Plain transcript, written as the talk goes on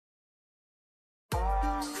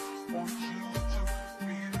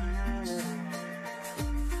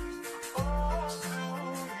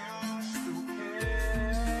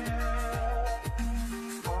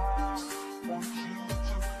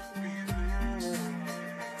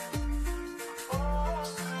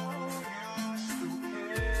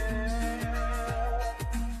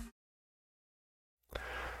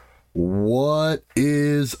What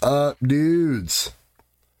is up, dudes?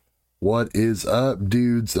 What is up,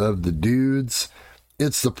 dudes of the dudes?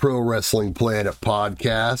 It's the Pro Wrestling Planet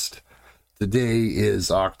podcast. Today is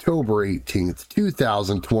October 18th,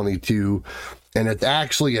 2022, and it's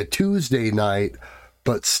actually a Tuesday night,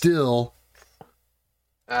 but still...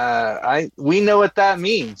 we know what that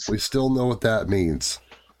means. We still know what that means.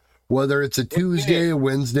 Whether it's a Tuesday or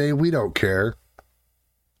Wednesday, we don't care.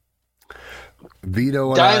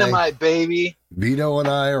 Dynamite, baby. Vito and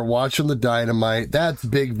I are watching the Dynamite. That's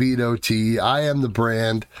Big Vito T. I am the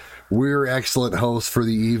brand. We're excellent hosts for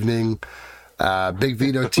the evening. Big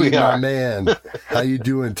Vito T, my man. How you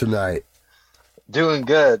doing tonight? Doing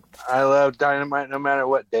good. I love Dynamite no matter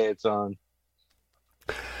what day it's on.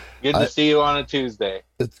 Good to see you on a Tuesday.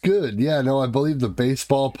 It's good. Yeah, no, I believe the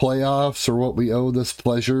baseball playoffs are what we owe this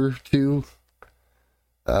pleasure to,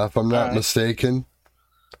 if I'm not mistaken.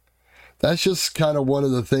 That's just kind of one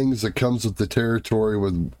of the things that comes with the territory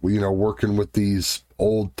with, working with these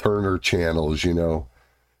old Turner channels, You're going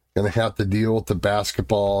to have to deal with the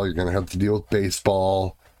basketball. You're going to have to deal with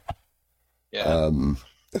baseball. Yeah.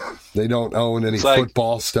 They don't own any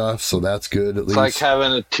football stuff, so that's good at least. It's like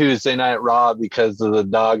having a Tuesday Night Raw because of the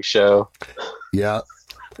dog show. Yeah.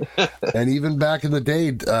 And even back in the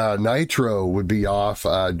day, Nitro would be off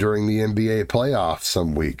during the NBA playoffs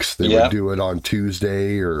some weeks. They would do it on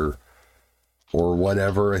Tuesday or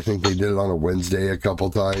whatever. I think they did it on a Wednesday a couple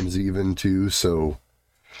times even too. So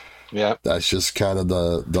yeah, that's just kind of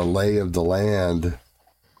the lay of the land.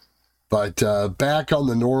 But back on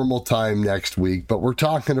the normal time next week. But we're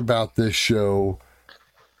talking about this show,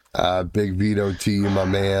 Big Vito T, my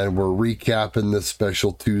man. We're recapping this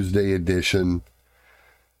special Tuesday edition.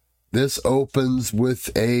 This opens with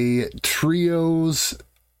a trios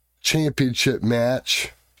championship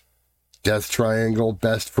match. Death Triangle,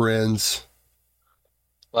 best friends.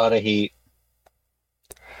 A lot of heat.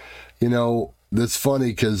 That's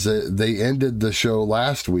funny because they ended the show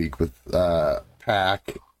last week with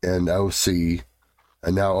Pac and OC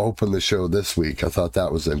and now open the show this week. I thought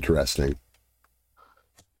that was interesting.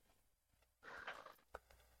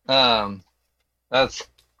 That's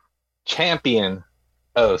champion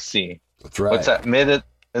OC. That's right. What's that?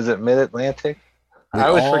 Is it Mid-Atlantic? I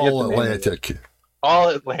always forget the Atlantic. Name. All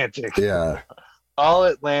Atlantic. Yeah. All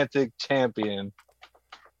Atlantic champion.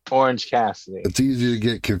 Orange Cassidy. It's easy to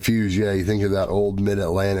get confused. Yeah, you think of that old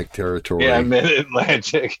Mid-Atlantic territory. Yeah,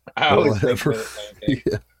 Mid-Atlantic. I always think Mid-Atlantic.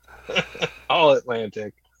 Yeah. All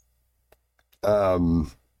Atlantic.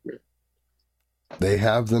 They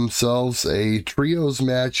have themselves a trios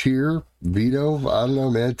match here. Vito, I don't know,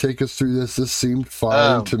 man. Take us through this. This seemed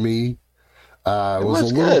fine to me. It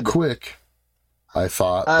was a little quick, I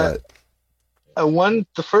thought. But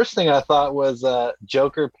the first thing I thought was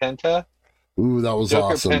Joker Penta. Ooh, that was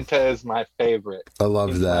Joker awesome. Penta is my favorite. I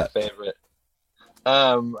love that. My favorite.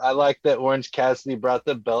 I like that Orange Cassidy brought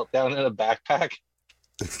the belt down in a backpack.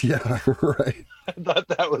 Yeah, right. I thought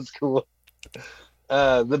that was cool.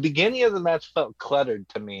 The beginning of the match felt cluttered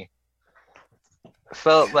to me.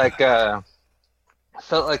 Felt like they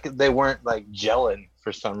weren't gelling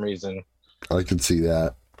for some reason. I can see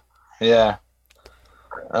that. Yeah.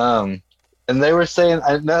 And they were saying,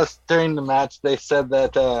 I noticed during the match they said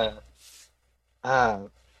that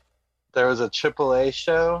there was a AAA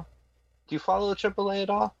show. Do you follow AAA at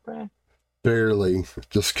all, Brian? Barely.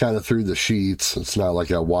 Just kind of through the sheets. It's not like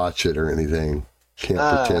I watch it or anything. Can't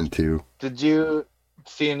pretend to. Did you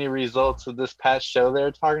see any results of this past show they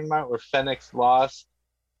were talking about where Fenix lost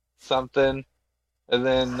something and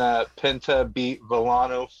then Penta beat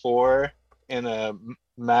Villano 4 in a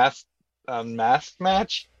masked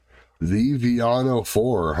match? The Villano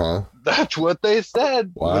 4, huh? That's what they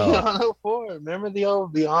said. Wow. Villano 4. Remember the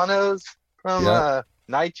old Villanos from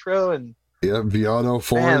Nitro? And Villano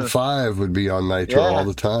 4 and 5 would be on Nitro all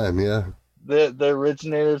the time, yeah. The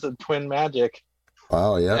originators of Twin Magic.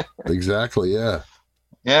 Wow, yeah, exactly, yeah.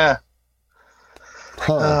 Yeah.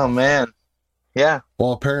 Huh. Oh, man. Yeah.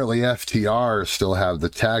 Well, apparently FTR still have the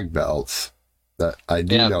tag belts. That I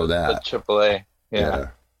do know that. The AAA. Yeah.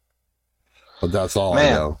 But that's all I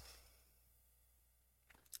know.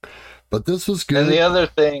 But this was good. And the other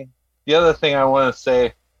thing I want to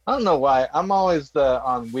say, I don't know why, I'm always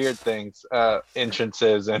on weird things,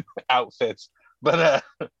 entrances and outfits, but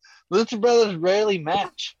Lucha Brothers rarely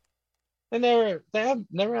match. They never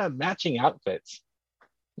have matching outfits.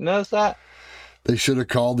 You notice that? They should have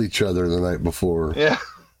called each other the night before. Yeah,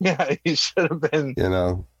 he should have been.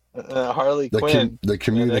 Harley Quinn. The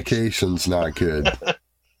communication's not good.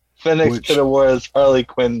 Fenix could have wore his Harley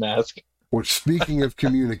Quinn mask. Which, speaking of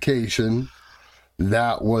communication,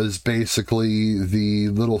 that was basically the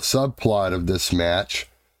little subplot of this match.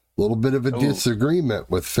 A little bit of a disagreement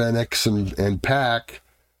with Phoenix and Pac,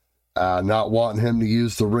 not wanting him to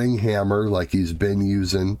use the ring hammer like he's been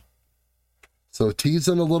using. So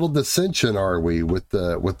teasing a little dissension, are we, with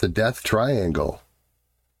the Death Triangle?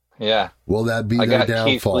 Yeah. Will that be their downfall?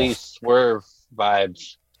 Keith Lee Swerve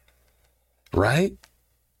vibes. Right?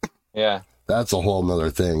 Yeah. That's a whole nother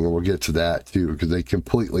thing, and we'll get to that too, because they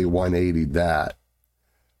completely 180'd that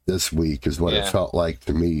this week, is what it felt like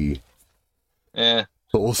to me. Yeah.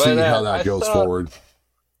 But we'll see how that goes forward.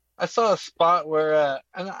 I saw a spot where,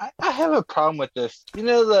 and I have a problem with this. You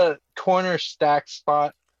know the corner stack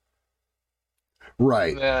spot?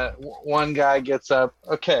 Right. One guy gets up.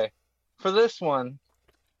 Okay. For this one,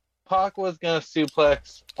 Pac was going to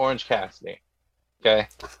suplex Orange Cassidy. Okay?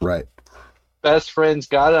 Right. Best friends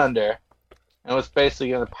got under and was basically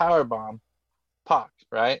going to powerbomb Pac,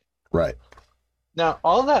 right? Right. Now,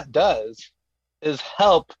 all that does is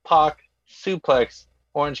help Pac suplex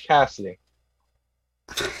Orange Cassidy.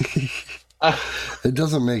 It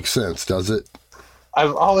doesn't make sense, does it?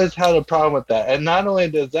 I've always had a problem with that. And not only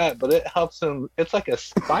does that, but it helps him. It's like a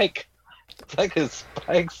spike. It's like a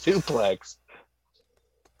spike suplex.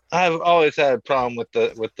 I've always had a problem with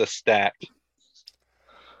the stack.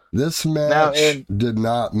 This match did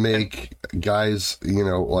not make guys,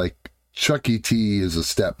 like Chucky T is a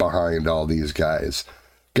step behind all these guys.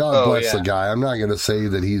 God bless the guy. I'm not going to say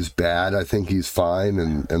that he's bad. I think he's fine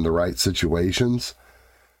in the right situations.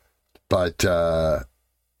 But,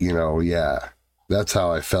 that's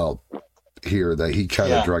how I felt here, that he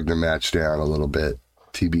kind of dragged the match down a little bit,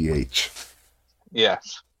 TBH.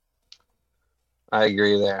 Yes. I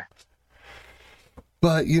agree there.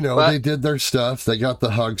 But, they did their stuff. They got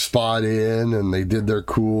the hug spot in, and they did their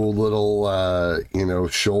cool little,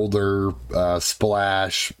 shoulder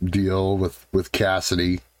splash deal with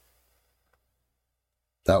Cassidy.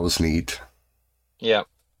 That was neat. Yep.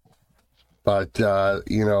 But,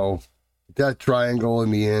 that triangle in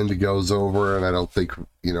the end goes over, and I don't think,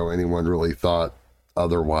 anyone really thought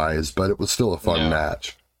otherwise, but it was still a fun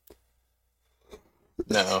match.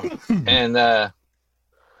 No.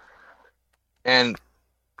 And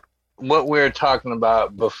what we were talking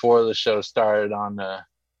about before the show started on the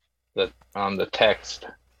text,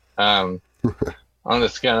 I'm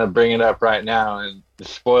just gonna bring it up right now and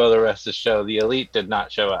spoil the rest of the show. The Elite did not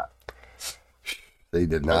show up. They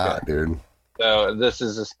did not, dude. So this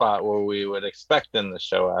is a spot where we would expect them to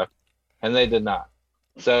show up, and they did not.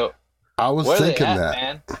 So I was thinking that,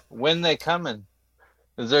 man? When they coming?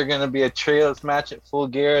 Is there going to be a trios match at Full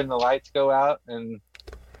Gear and the lights go out and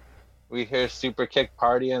we hear Super Kick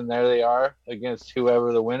Party and there they are against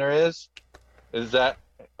whoever the winner is? Is that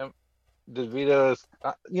DeVito's?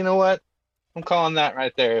 You know what? I'm calling that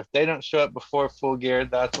right there. If they don't show up before Full Gear,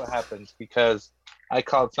 that's what happens, because I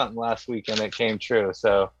called something last week and it came true.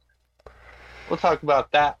 So we'll talk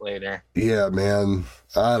about that later. Yeah, man.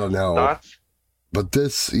 I don't know. Thoughts? But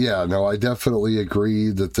I definitely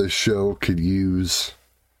agree that this show could use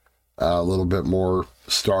a little bit more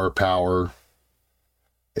star power.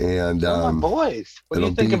 And my boys, what do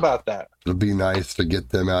you think about that? It'll be nice to get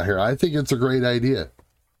them out here. I think it's a great idea.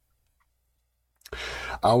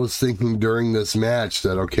 I was thinking during this match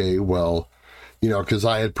that, okay, well, because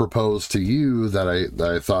I had proposed to you that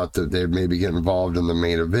I thought that they'd maybe get involved in the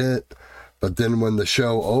main event. But then when the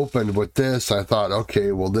show opened with this, I thought,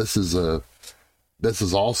 okay, well, this is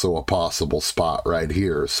also a possible spot right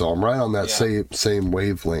here. So I'm right on that same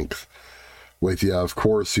wavelength with you. Of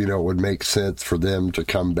course, it would make sense for them to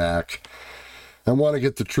come back and want to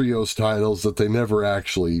get the trios titles that they never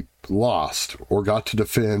actually lost or got to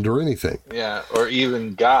defend or anything. Yeah, or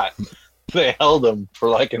even got. They held them for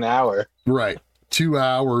like an hour. Right. 2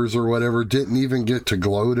 hours or whatever, didn't even get to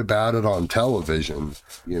gloat about it on television,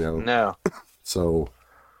 No. So,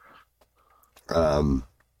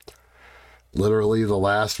 literally the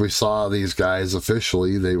last we saw these guys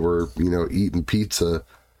officially, they were, eating pizza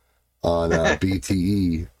on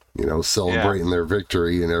BTE, celebrating their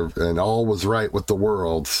victory, and all was right with the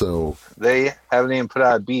world. So they haven't even put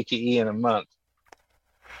out BTE in a month.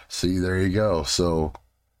 See, there you go. So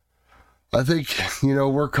I think,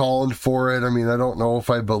 we're calling for it. I mean, I don't know if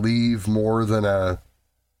I believe more than like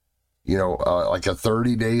a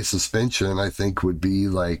 30-day suspension, I think would be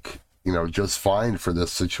just fine for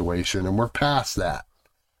this situation. And we're past that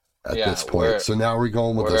at this point. So now we're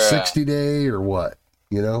going with a 60-day or what,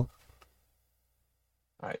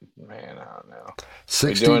 I don't know.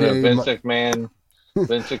 60 We're doing day a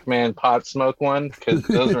Vince McMahon pot smoke one, because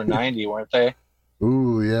those were 90, weren't they?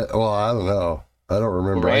 Ooh, yeah. Well, I don't know. I don't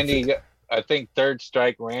remember. Randy, I think Third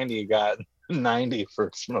Strike Randy got 90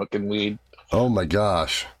 for smoking weed. Oh my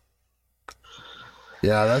gosh.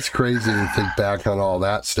 Yeah, that's crazy to think back on all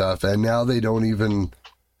that stuff. And now they don't even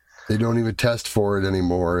test for it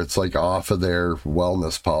anymore. It's like off of their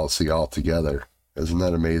wellness policy altogether. Isn't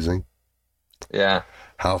that amazing? Yeah.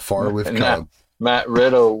 How far we've come. Matt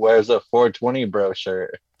Riddle wears a 420 bro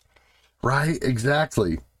shirt. Right,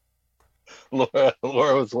 exactly. Laura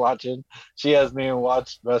was watching. She hasn't even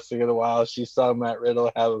watched wrestling in a while. She saw Matt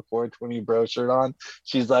Riddle have a 420 bro shirt on.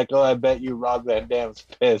 She's like, "Oh, I bet you Rob Van Dam's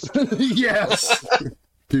pissed." Yes,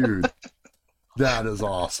 dude, that is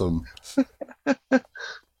awesome.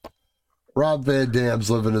 Rob Van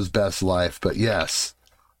Dam's living his best life, but yes,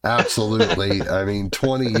 absolutely. I mean,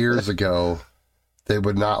 20 years ago, they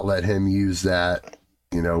would not let him use that.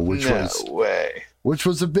 Which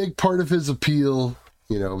was a big part of his appeal.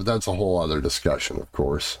 That's a whole other discussion, of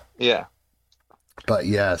course. Yeah. But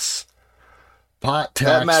yes, pot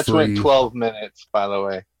tax-free. That match went 12 minutes, by the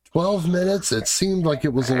way. 12 minutes? It seemed like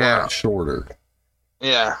it was a lot shorter.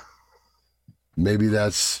 Yeah. Maybe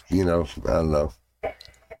that's, I don't know.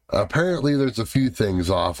 Apparently there's a few things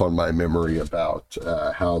off on my memory about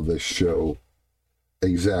how this show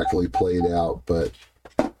exactly played out, but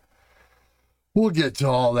we'll get to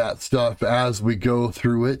all that stuff as we go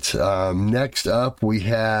through it. Next up, we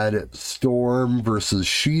had Storm versus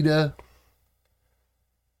Sheeta.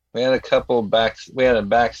 We had a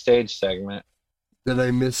backstage segment. Did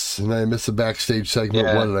I miss a backstage segment?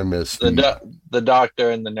 Yeah. What did I miss? The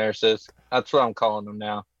doctor and the nurses. That's what I'm calling them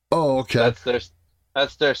now. Oh, okay.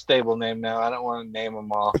 That's their stable name now. I don't want to name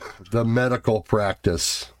them all. The medical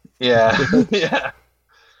practice. Yeah. Yeah.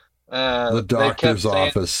 The doctor's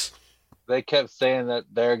office. They kept saying that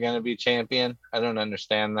they're going to be champion. I don't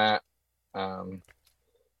understand that.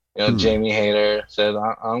 Jamie Hayter said,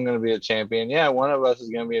 I'm going to be a champion. Yeah, one of us is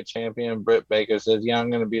going to be a champion. Britt Baker says, yeah, I'm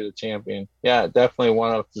going to be the champion. Yeah, definitely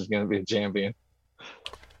one of us is going to be a champion.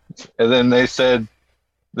 And then they said,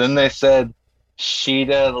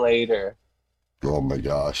 Sheeta later. Oh my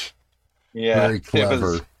gosh. Yeah. Very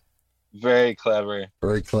clever. Very clever.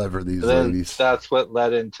 Very clever, these ladies. That's what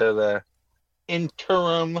led into the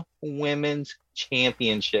interim women's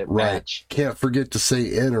championship match. Can't forget to say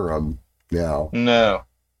interim now. No.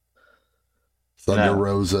 Thunder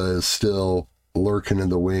Rosa is still lurking in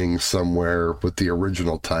the wings somewhere with the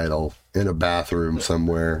original title in a bathroom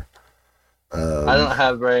somewhere. I don't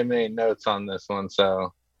have very many notes on this one,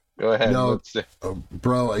 so go ahead. No,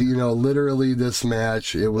 bro, literally this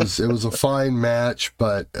match, it was a fine match,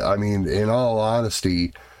 but I mean, in all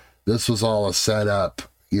honesty, this was all a setup,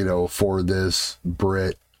 for this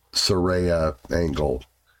Britt Saraya angle.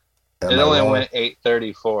 It only went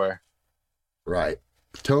 8:34. Right.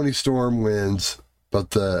 Toni Storm wins,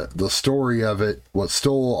 but the story of it, what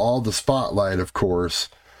stole all the spotlight, of course,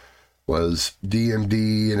 was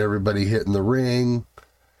DMD and everybody hitting the ring,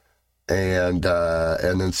 and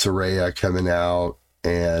then Saraya coming out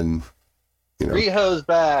and Riho's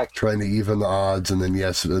back, trying to even the odds, and then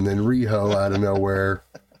Riho out of nowhere.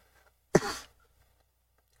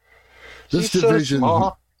 This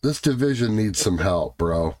division needs some help,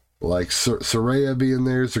 bro. Like Saraya being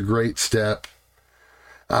there is a great step.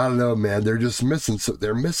 I don't know, man. They're just missing.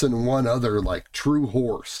 They're missing one other like true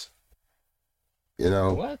horse.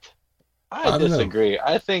 What? I disagree.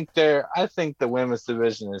 I think the women's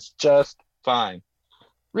division is just fine.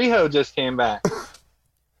 Riho just came back.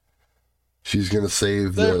 She's gonna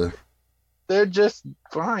save They're just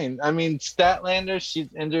fine. I mean, Statlander,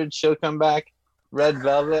 she's injured. She'll come back. Red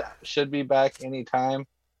Velvet should be back anytime.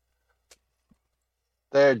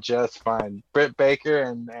 They're just fine. Britt Baker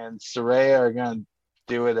and Saraya are gonna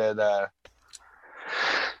do it at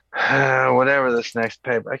whatever this next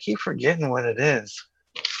paper. I keep forgetting what it is.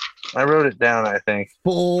 I wrote it down, I think.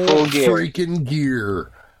 Full gear. Freaking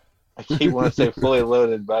gear. I keep wanting to say fully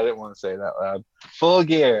loaded, but I didn't want to say it out loud. Full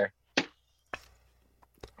gear.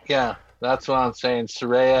 Yeah, that's what I'm saying.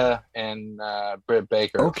 Saraya and Britt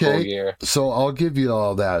Baker. Okay. Full gear. So I'll give you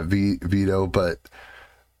all that, Vito, but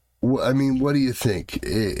I mean, what do you think?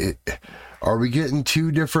 Are we getting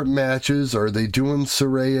two different matches? Are they doing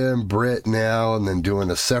Saraya and Britt now and then doing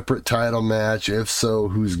a separate title match? If so,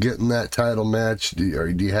 who's getting that title match? Do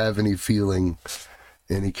you have any feeling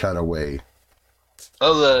any kind of way?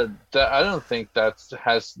 Oh, I don't think that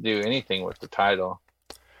has to do anything with the title.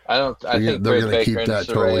 I think they're going to keep that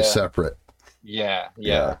Saraya, totally separate. Yeah.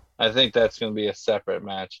 I think that's going to be a separate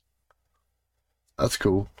match. That's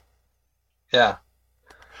cool. Yeah.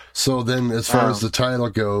 So then, as far as the title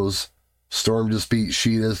goes, Storm just beat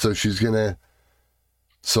Sheeta, so she's gonna.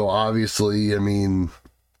 So obviously, I mean,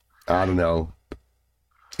 I don't know.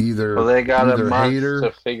 Either they got a month Hater,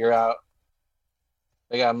 to figure out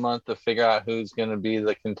They got a month to figure out who's going to be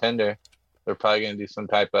the contender. They're probably going to do some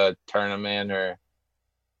type of tournament or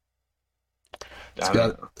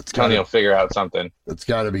Tony will figure out something. It's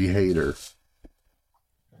got to be Hater.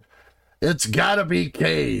 It's got to be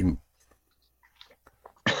Kane.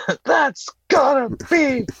 That's gotta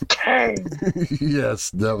be Kane.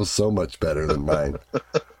 Yes, that was so much better than mine.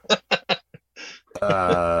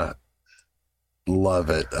 Love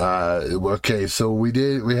it. Okay, so we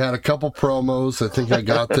had a couple promos. I think I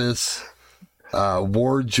got this.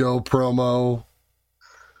 Ward Joe promo.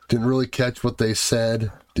 Didn't really catch what they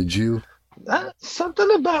said. Did you? Something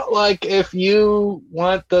about like if you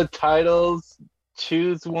want the titles,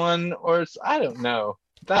 choose one, or I don't know.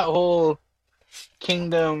 That whole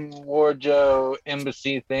Kingdom Ward Joe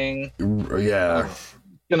Embassy thing. Yeah.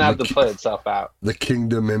 Gonna have to play itself out. The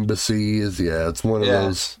Kingdom Embassy is it's one of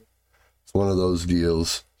those. It's one of those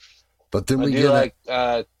deals. But then we get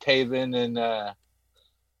Taven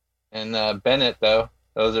and Bennett though.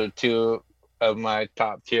 Those are two of my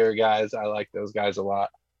top tier guys. I like those guys a lot.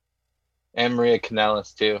 And Maria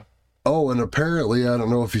Kanellis too. Oh, and apparently I don't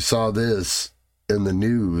know if you saw this in the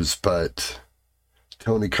news, but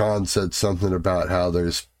Tony Khan said something about how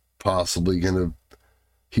there's possibly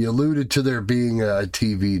he alluded to there being a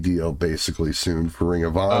TV deal basically soon for Ring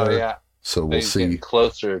of Honor. Oh, yeah. So we'll see. Getting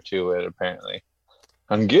closer to it, apparently.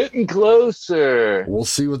 I'm getting closer. We'll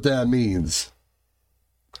see what that means.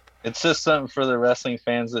 It's just something for the wrestling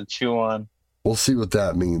fans to chew on. We'll see what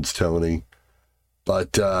that means, Tony.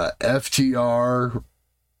 But FTR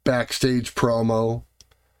backstage promo,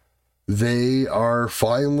 they are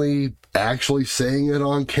finally actually saying it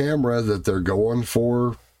on camera that they're going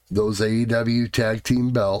for those AEW tag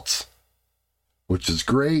team belts, which is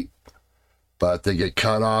great, but they get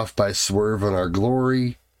cut off by Swerve and Our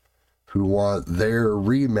Glory, who want their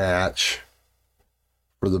rematch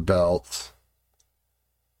for the belts.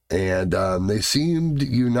 And they seemed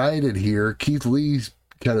united here. Keith Lee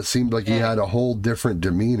kind of seemed like he had a whole different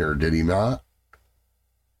demeanor, did he not?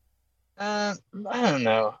 I don't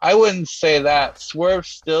know. I wouldn't say that. Swerve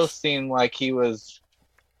still seemed like he was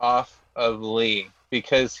off of Lee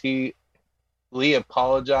because Lee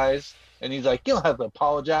apologized and he's like, "You don't have to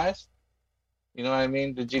apologize." You know what I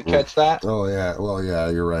mean? Did you catch that? Oh yeah. Well, yeah,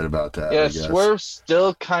 you're right about that. Yeah, Swerve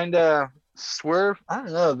still kind of I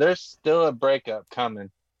don't know. There's still a breakup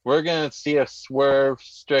coming. We're gonna see a Swerve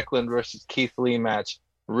Strickland versus Keith Lee match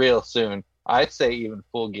real soon. I'd say even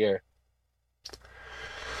Full Gear.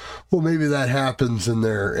 Well, maybe that happens in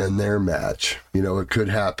their match. You know, it could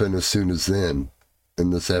happen as soon as then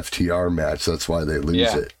in this FTR match. That's why they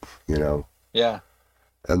lose it. You know. Yeah.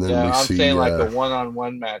 And then I'm saying like a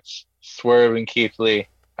one-on-one match, Swerve and Keith Lee.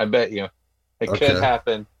 I bet you it could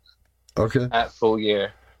happen. Okay. At Full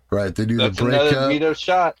Gear. Right. They do That's the breakup. Another veto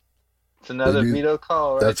shot. It's another veto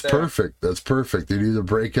call. Right That's there. perfect. That's perfect. They do the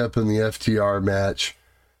breakup in the FTR match.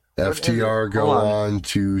 FTR go on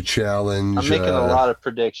to challenge. I'm making a lot of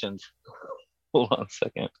predictions. Hold on a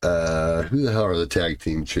second. Who the hell are the tag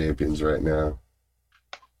team champions right now?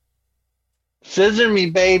 Scissor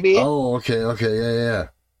me, baby. Oh, okay, yeah.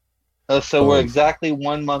 Oh, so we're exactly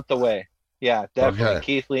 1 month away. Yeah, definitely. Okay.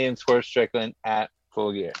 Keith Lee and Swerve Strickland at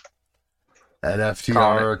Full Gear. And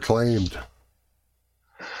FTR acclaimed.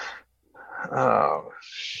 Oh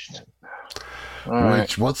shit!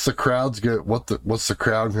 Which what's the crowd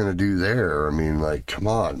gonna do there? I mean, like, come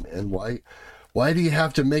on, man. Why do you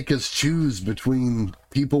have to make us choose between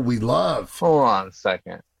people we love? Hold on a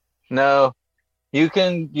second. No, you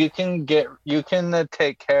can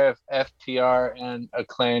take care of FTR and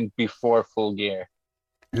Acclaim before Full Gear.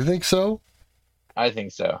 You think so? I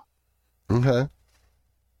think so. Okay.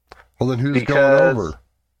 Well, then who's going over?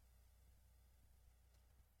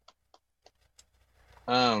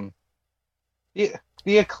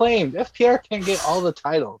 The Acclaimed. FTR can't get all the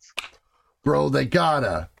titles. Bro, they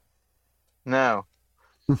gotta. No.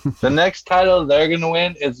 The next title they're going to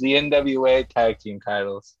win is the NWA tag team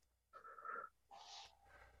titles.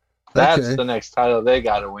 That's the next title they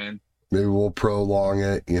got to win. Maybe we'll prolong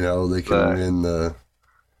it. You know, they can win the...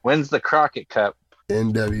 When's the Crockett Cup?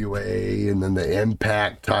 NWA, and then the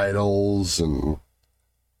Impact titles, and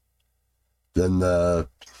then the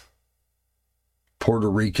Puerto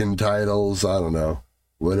Rican titles. I don't know.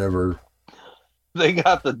 Whatever. They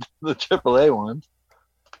got the AAA ones.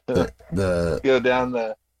 The go down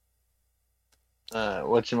the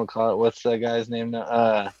whatchamacallit, what's that guy's name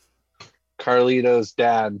now? Carlito's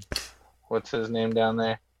dad. What's his name down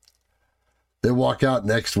there? They walk out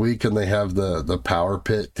next week and they have the Power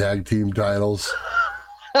Pit tag team titles.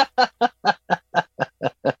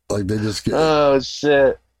 Like they just get oh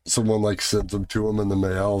shit. Someone like sent them to them in the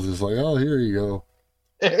mail, just like, oh, here you go.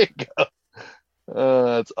 There you go. Oh,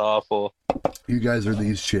 that's awful. You guys are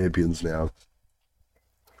these champions now.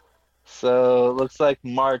 So it looks like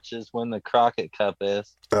March is when the Crockett Cup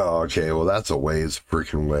is. Oh, okay. Well, that's a ways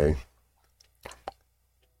freaking way.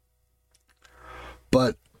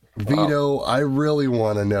 But, Vito, I really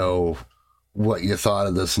want to know what you thought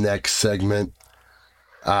of this next segment.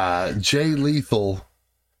 Jay Lethal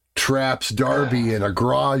traps Darby in a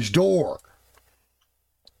garage door.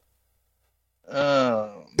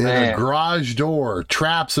 Oh, in man. a garage door,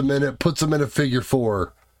 traps him in it, puts him in a figure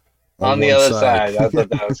four. On the other side. I thought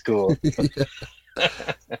that was cool.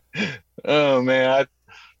 Oh, man.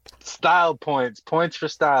 Style points for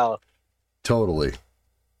style. Totally.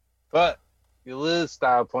 But you lose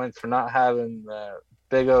style points for not having the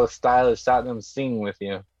big old stylist out in the scene with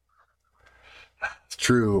you. It's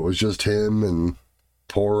true. It was just him and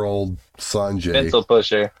poor old Sanjay. Pencil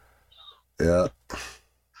pusher. Yeah.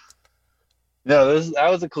 No, that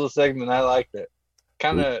was a cool segment. I liked it.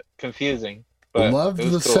 Kind of confusing. But loved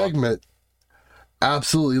the cool. segment.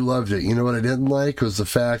 Absolutely loved it. You know what I didn't like was the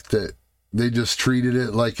fact that they just treated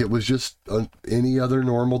it like it was just any other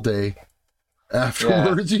normal day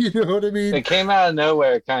afterwards. Yeah. You know what I mean? It came out of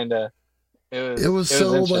nowhere, kind of. It was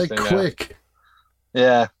so like quick.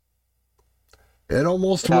 Yeah. It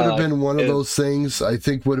almost would have been one of those things I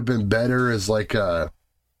think would have been better as like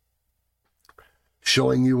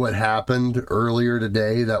showing you what happened earlier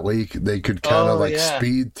today. That way they could kind of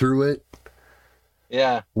speed through it.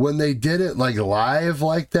 Yeah. When they did it like live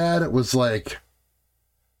like that, it was like,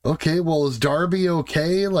 okay, well, is Darby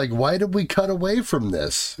okay? Like, why did we cut away from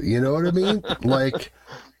this? You know what I mean? Like,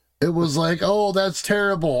 it was like, oh, that's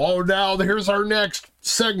terrible. Oh, now here's our next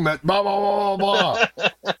segment. Blah, blah, blah,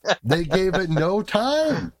 blah. They gave it no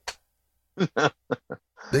time.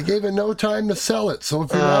 They gave it no time to sell it. So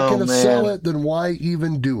if you're not going to sell it, then why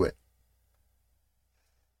even do it?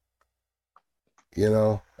 You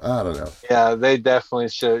know, I don't know. Yeah, they definitely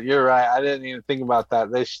should. You're right. I didn't even think about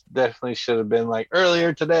that. They definitely should have been like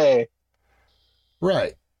earlier today.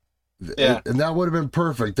 Right. Yeah. And that would have been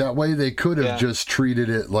perfect. That way they could have just treated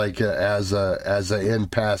it like as a in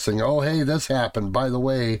passing. Oh, hey, this happened. By the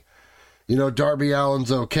way, you know, Darby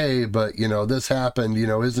Allin's okay, but, you know, this happened. You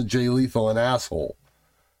know, isn't Jay Lethal an asshole?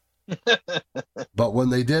 But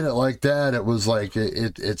when they did it like that, it was like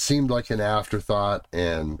it seemed like an afterthought,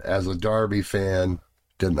 and as a Darby fan,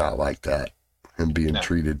 did not like that, him being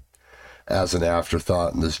treated as an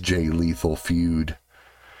afterthought in this Jay Lethal feud.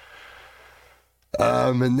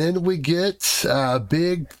 And then we get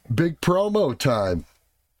big promo time.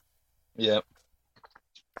 Yep.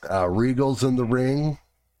 Regal's in the ring,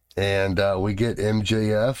 and we get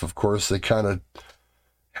MJF. Of course, they kind of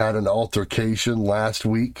had an altercation last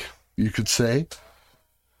week, you could say.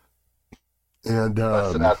 And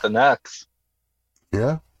busted out the nuts.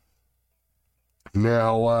 Yeah.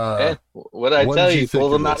 Now, what I tell you,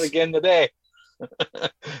 pulled him out again today.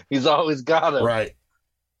 He's always got him. Right.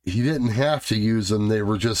 He didn't have to use them. They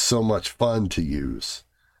were just so much fun to use.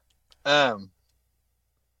 You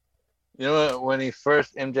know what? When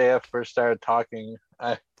MJF first started talking,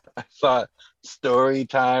 I thought story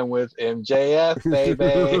time with MJF,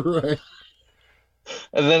 baby. Right.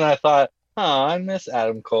 And then I thought, I miss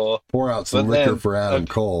Adam Cole. Pour out some liquor for Adam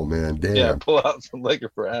Cole, man. Damn. Yeah, pull out some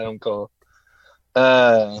liquor for Adam Cole.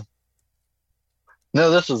 No,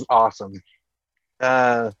 this was awesome.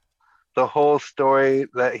 The whole story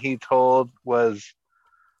that he told was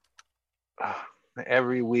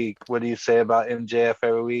every week. What do you say about MJF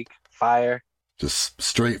every week? Fire. Just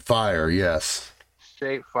straight fire, yes.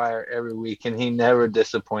 Straight fire every week, and he never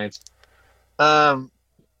disappoints.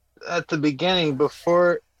 At the beginning,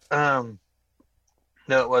 before, no,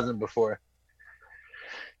 it wasn't before.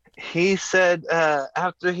 He said,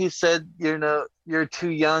 after he said, you know, you're too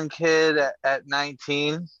young, kid, at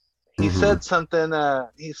 19, he said something,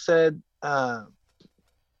 he said,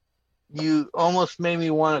 you almost made me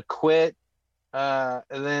want to quit, and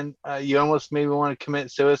then you almost made me want to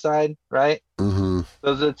commit suicide, right? Mm-hmm.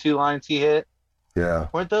 Those are the two lines he hit. Yeah.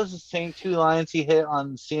 Weren't those the same two lines he hit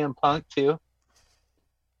on CM Punk, too?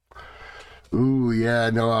 Ooh, yeah,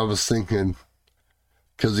 no, I was thinking,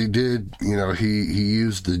 because he did, you know, he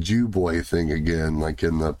used the Jew boy thing again, like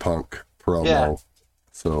in the Punk promo. Yeah.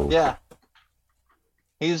 So yeah,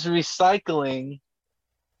 he's recycling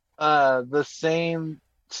the same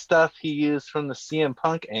stuff he used from the CM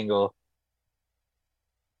Punk angle.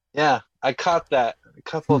 Yeah, I caught that a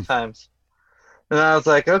couple of times, and I was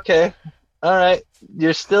like, okay, all right,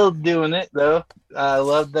 you're still doing it though. I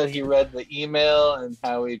love that he read the email and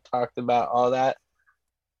how we talked about all that.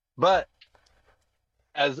 But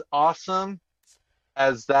as awesome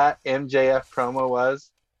as that MJF promo was,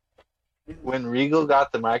 when Regal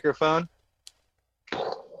got the microphone,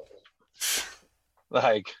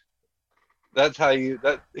 like, that's how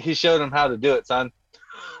he showed him how to do it, son.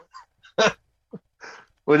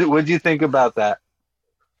 What'd you think about that?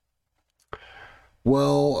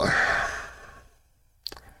 Well,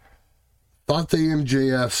 thought the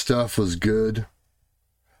MJF stuff was good.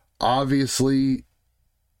 Obviously,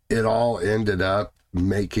 it all ended up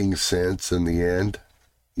making sense in the end,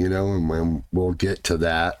 and when we'll get to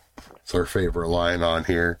that. It's our favorite line on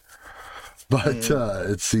here. But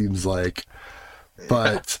it seems like,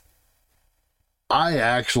 but I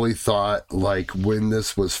actually thought, like, when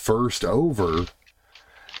this was first over,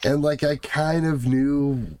 and like I kind of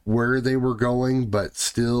knew where they were going, but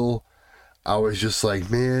still I was just like,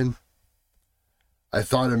 man, I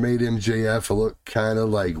thought it made MJF look kind of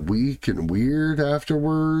like weak and weird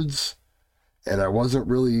afterwards. And I wasn't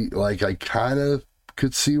really, like, I kind of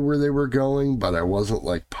could see where they were going, but I wasn't,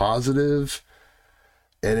 like, positive.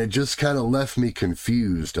 And it just kind of left me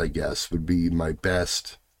confused, I guess, would be my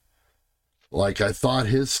best. Like, I thought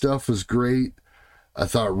his stuff was great. I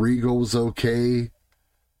thought Regal was okay.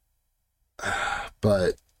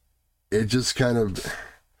 But it just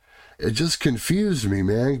confused me,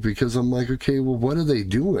 man, because I'm like, okay, well, what are they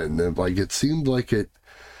doing? And, like, it seemed like it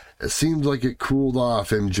cooled off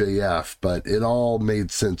MJF, but it all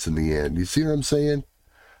made sense in the end. You see what I'm saying?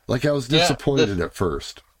 Like, I was disappointed at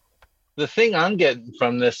first. The thing I'm getting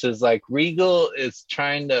from this is, like, Regal is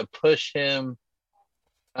trying to push him.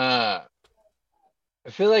 I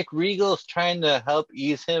feel like Regal's trying to help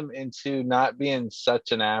ease him into not being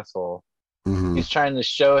such an asshole. Mm-hmm. He's trying to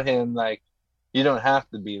show him, like, you don't have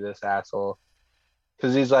to be this asshole.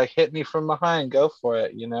 Because he's like, hit me from behind, go for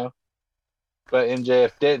it, But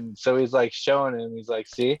MJF didn't. So he's like showing him, he's like,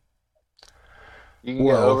 see? You can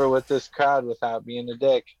get over with this crowd without being a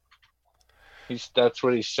dick. That's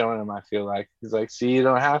what he's showing him, I feel like. He's like, see, you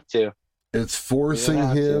don't have to. It's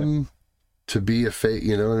forcing him to be a face,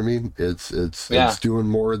 you know what I mean? It's doing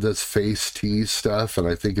more of this face tease stuff, and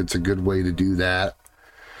I think it's a good way to do that.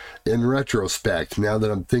 In retrospect, now that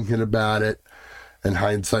I'm thinking about it, and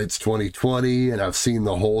hindsight's 2020, and I've seen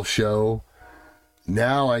the whole show,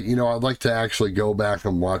 now I'd like to actually go back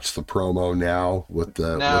and watch the promo now with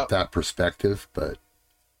that perspective. But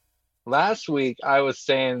last week I was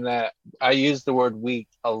saying that I used the word weak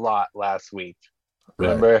a lot last week.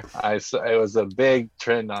 Remember, right. It was a big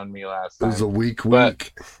trend on me last time. It was a weak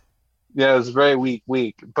week. Yeah, it was a very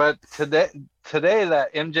weak. But today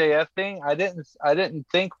that MJF thing, I didn't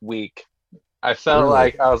think weak. I felt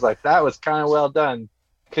like I was like, that was kind of well done,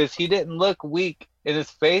 because he didn't look weak in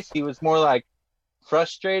his face. He was more like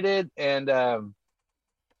frustrated and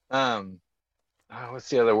what's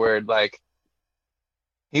the other word? Like,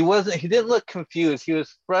 he didn't look confused. He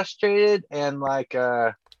was frustrated and like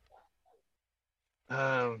I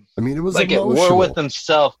mean, it was like emotional. At war with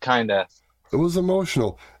himself, kind of. It was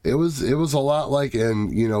emotional. It was a lot like,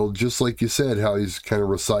 and just like you said, how he's kind of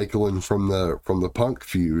recycling from the Punk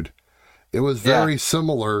feud. It was very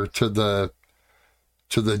similar to the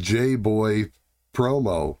J-Boy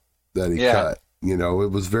promo that he cut. It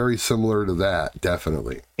was very similar to that,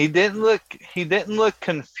 definitely. He didn't look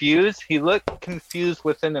confused. He looked confused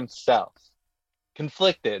within himself.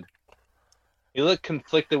 Conflicted. He looked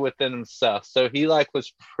conflicted within himself. So he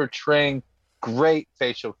was portraying great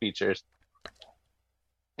facial features.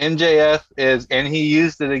 MJF is, and he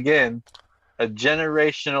used it again, a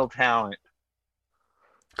generational talent.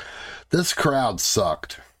 This crowd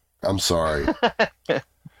sucked. I'm sorry.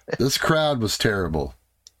 This crowd was terrible.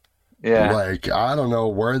 Yeah. Like, I don't know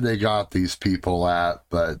where they got these people at,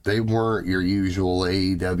 but they weren't your usual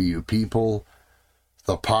AEW people.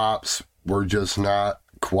 The pops were just not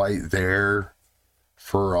quite there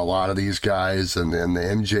for a lot of these guys. And then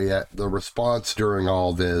the response during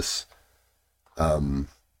all this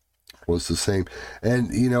was the same.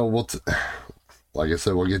 And, like I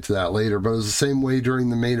said, we'll get to that later, but it was the same way during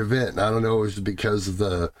the main event. And I don't know, it was because of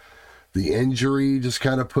the injury just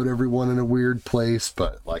kind of put everyone in a weird place.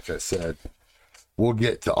 But like I said, we'll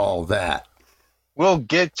get to all that. We'll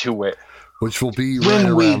get to it. Which will be right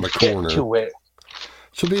around the corner. Get to it.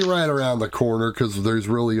 She'll be right around the corner because there's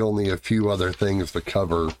really only a few other things to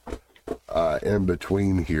cover in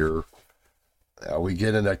between here. We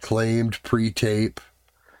get an Acclaimed pre-tape.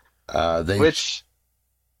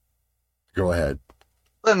 Go ahead.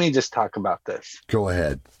 Let me just talk about this. Go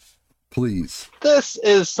ahead. Please. This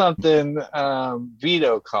is something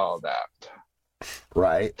Vito called out.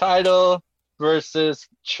 Right. Title versus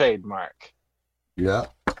trademark. Yeah.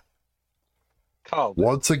 Called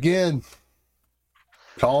Once again.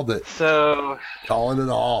 Called it. So, Calling it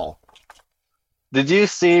all. did you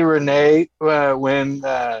see Renee when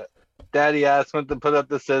Daddy asked when to put up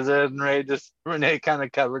the scissors and Renee kind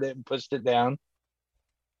of covered it and pushed it down?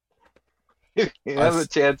 You have a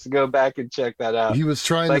chance to go back and check that out. He was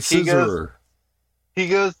trying to scissor her. He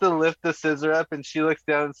goes to lift the scissor up and she looks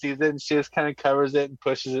down and sees it and she just kind of covers it and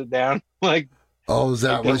pushes it down. Like, oh, is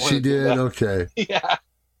that what she did? Okay. Yeah.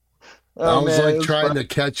 I was like trying to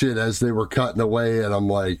catch it as they were cutting away, and I'm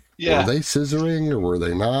like, were they scissoring or were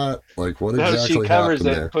they not? Like, what exactly happened there? She covers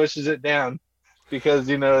it and pushes it down because,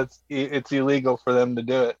 it's illegal for them to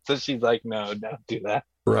do it. So she's like, no, don't do that.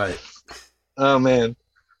 Right. Oh, man.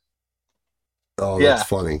 Oh, that's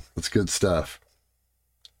funny. That's good stuff.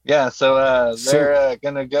 Yeah, so they're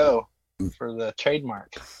going to go for the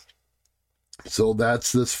trademark. So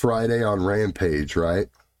that's this Friday on Rampage, right?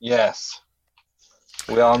 Yes.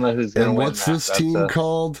 We all know who's going to win. And what's this team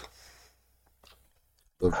called?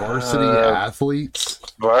 The Varsity Athletes?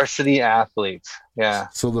 Varsity Athletes, yeah.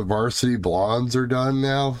 So the Varsity Blondes are done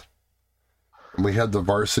now? And we had the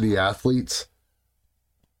Varsity Athletes?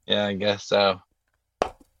 Yeah, I guess so.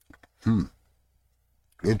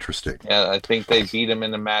 Interesting. Yeah, I think they beat him in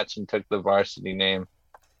the match and took the varsity name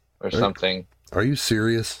or something. Are you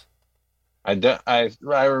serious? I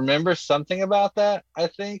remember something about that, I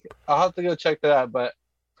think. I'll have to go check that out, but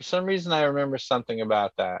for some reason I remember something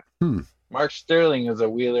about that. Mark Sterling is a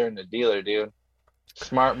wheeler and a dealer, dude.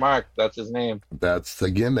 Smart Mark, that's his name. That's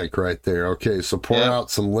the gimmick right there. Okay, so pour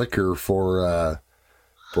out some liquor for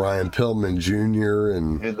Brian Pillman Jr.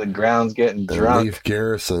 and dude, the ground's getting drunk. Leif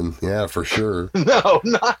Garrison. Yeah, for sure. No,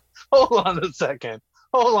 not. Hold on a second.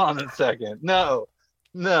 No.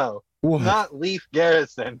 What? Not Leif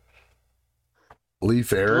Garrison.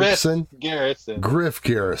 Leif Erikson? Griff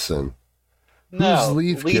Garrison. No. Who's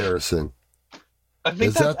Leif Garrison? I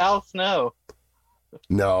think that's Al Snow.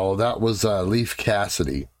 No, that was Leif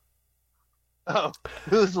Cassidy. Oh,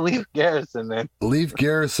 who's Leif Garrison then? Leif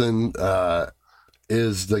Garrison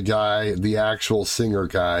is the guy, the actual singer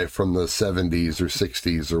guy from the 70s or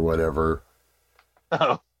 60s or whatever.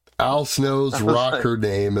 Oh. Al Snow's rocker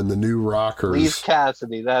name and the New Rockers. Leif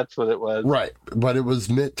Cassidy, that's what it was. Right, but it was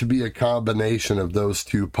meant to be a combination of those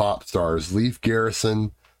two pop stars, Leif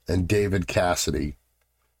Garrison and David Cassidy.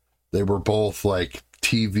 They were both like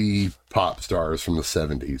TV pop stars from the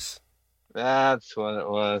 70s. That's what it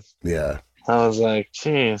was. Yeah. I was like,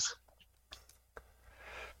 geez.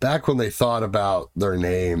 Back when they thought about their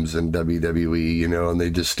names in WWE, and they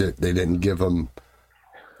didn't give them,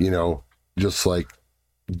 just like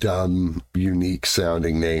dumb, unique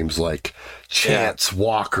sounding names like Chance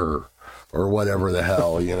Walker or whatever the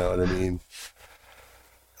hell, you know what I mean?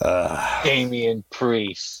 Damian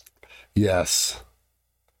Priest. Yes.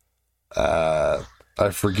 I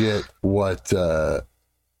forget what, I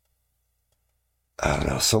don't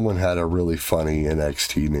know, someone had a really funny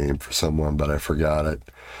NXT name for someone, but I forgot it.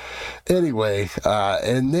 Anyway,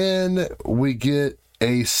 and then we get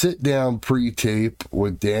a sit-down pre-tape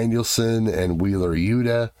with Danielson and Wheeler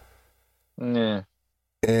Yuta. Yeah.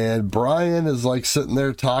 And Brian is like sitting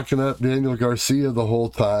there talking up Daniel Garcia the whole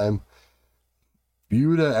time.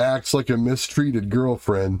 Yuta acts like a mistreated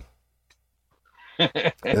girlfriend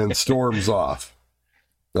and storms off.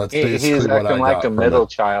 That's basically he's what I got acting like a middle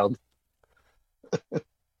child.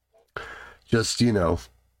 Just,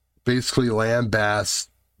 basically lambaste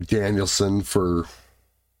Danielson for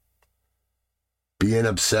being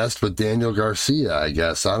obsessed with Daniel Garcia, I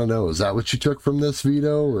guess. I don't know. Is that what you took from this,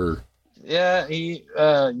 Vito? Or yeah,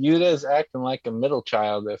 Yuta's acting like a middle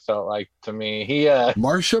child, it felt like to me.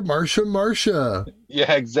 Marsha.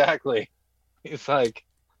 Yeah, exactly. He's like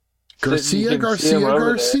Garcia.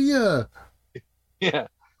 Yeah.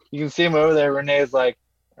 You can see him over there. Renee's like,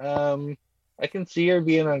 I can see her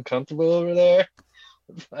being uncomfortable over there.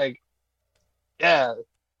 It's like, yeah.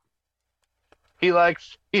 He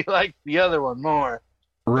likes the other one more.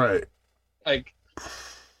 Right. Like,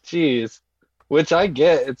 geez. Which I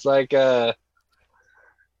get. It's like, Yuta's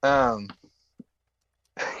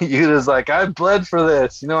like, I bled for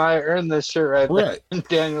this. I earned this shirt right there. And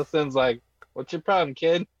Danielson's like, what's your problem,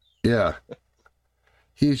 kid? Yeah.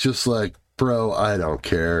 He's just like, bro, I don't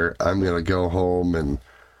care. I'm going to go home and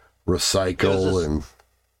recycle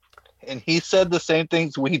and he said the same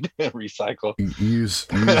things we did, recycle.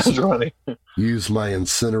 Use my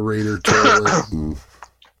incinerator toilet. And,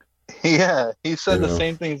 yeah, he said the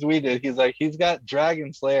same things we did. He's like, he's got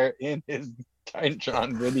Dragon Slayer in his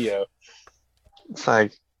Titantron video. It's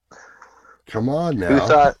like, come on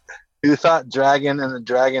now. Who thought Dragon and the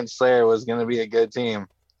Dragon Slayer was going to be a good team?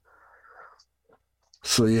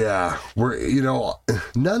 So yeah, we're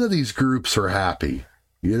none of these groups are happy.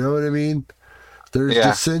 You know what I mean? There's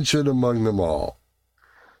dissension among them all.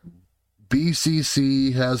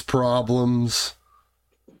 BCC has problems.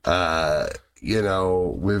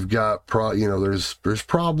 We've got there's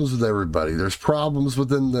problems with everybody. There's problems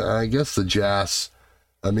within the Jazz.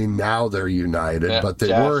 I mean, now they're united, but they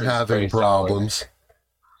were having problems. Solid.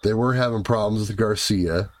 They were having problems with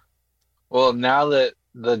Garcia. Well, now that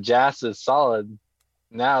the Jazz is solid,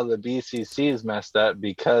 now the BCC is messed up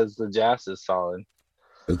because the Jazz is solid.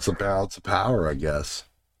 It's a balance of power, I guess.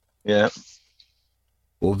 Yeah.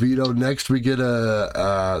 Well, Vito, next we get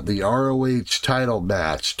the ROH title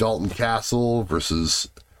match. Dalton Castle versus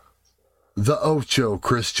the Ocho,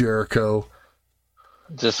 Chris Jericho.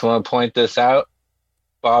 Just want to point this out.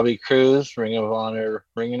 Bobby Cruz, Ring of Honor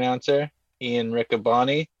ring announcer. Ian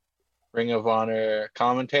Riccaboni, Ring of Honor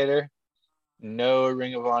commentator. No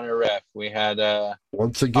Ring of Honor ref. We had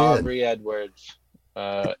once again Aubrey Edwards,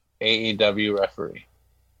 AEW referee.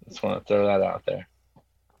 Just want to throw that out there.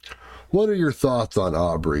 What are your thoughts on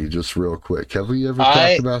Aubrey, just real quick? Have we ever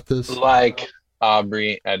talked about this? I like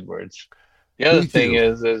Aubrey Edwards. The other thing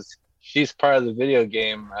is she's part of the video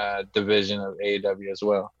game division of AEW as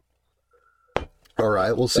well. All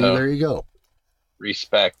right, we'll see. There you go.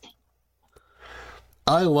 Respect.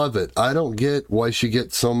 I love it. I don't get why she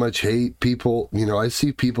gets so much hate. People, I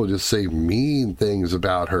see people just say mean things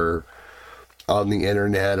about her on the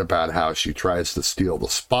internet about how she tries to steal the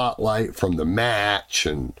spotlight from the match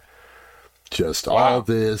and just all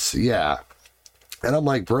this. Yeah. And I'm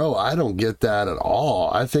like, bro, I don't get that at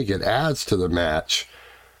all. I think it adds to the match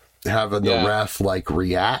having the ref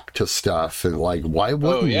react to stuff and why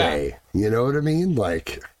wouldn't they? You know what I mean?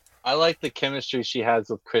 I like the chemistry she has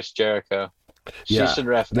with Chris Jericho. She should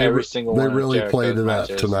ref every single one. They really of played it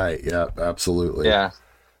matches. up tonight. Yeah, absolutely. Yeah.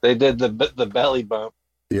 They did the belly bump.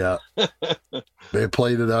 Yeah. They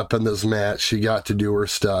played it up in this match. She got to do her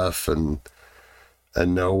stuff and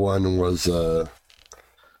no one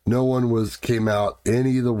came out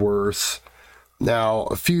any the worse. Now,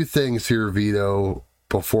 a few things here, Vito,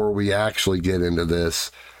 before we actually get into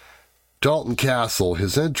this. Dalton Castle,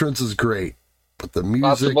 his entrance is great, but the music,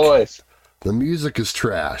 lots of boys. The music is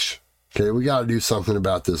trash. Okay, we got to do something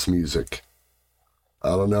about this music. I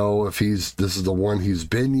don't know if this is the one he's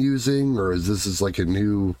been using, or is this a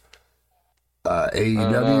new AEW theme?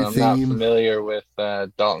 I'm not familiar with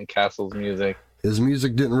Dalton Castle's music. His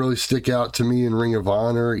music didn't really stick out to me in Ring of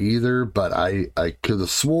Honor either, but I could have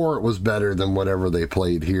swore it was better than whatever they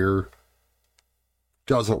played here.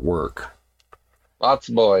 Doesn't work. Lots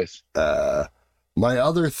of boys. My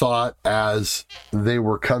other thought as they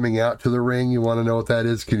were coming out to the ring, you want to know what that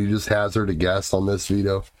is? Can you just hazard a guess on this,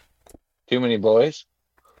 Vito? Too many boys?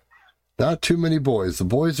 Not too many boys. The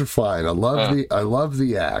boys are fine. I love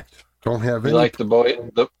the act. Don't have any. You like the boy?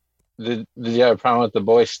 Did you have a problem with the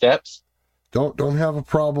boy steps? Don't have a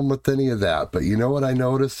problem with any of that. But you know what I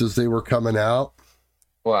noticed as they were coming out?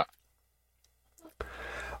 What?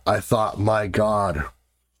 I thought, my God,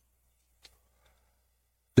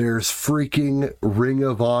 there's freaking Ring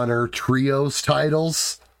of Honor trios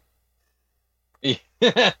titles.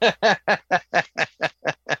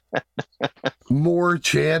 More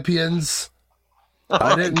champions.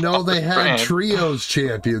 I didn't know they had trios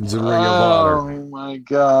champions in Ring of Honor. Oh my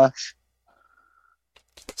gosh.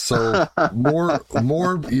 So more,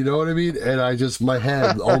 you know what I mean? And my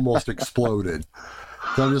head almost exploded.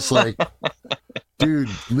 So I'm just like, dude,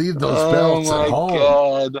 leave those belts at home.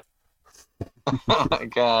 God. Oh my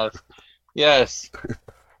gosh. Yes.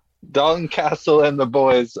 Dalton Castle and the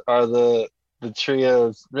boys are the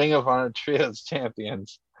trios, Ring of Honor trios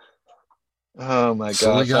champions. Oh my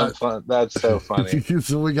gosh, that's so funny.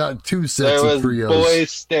 So we got two sets of trios. There was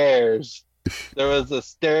boys stairs. There was the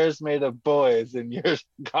stairs made of boys, and yours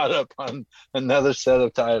got up on another set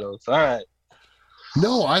of titles. All right.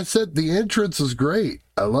 No, I said the entrance is great.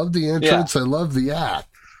 I love the entrance. Yeah. I love the act.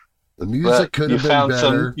 The music could have been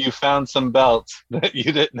better. You found some belts that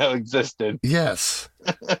you didn't know existed. Yes.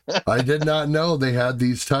 I did not know they had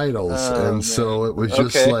these titles. So it was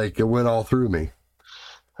just it went all through me.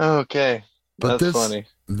 Okay. But that's funny.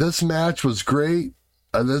 This match was great.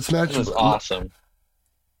 This match was awesome.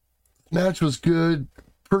 Match was good,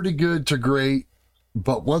 pretty good to great.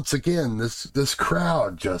 But once again, this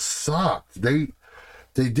crowd just sucked. They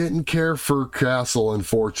didn't care for Castle,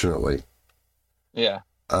 unfortunately. Yeah.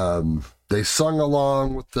 They sung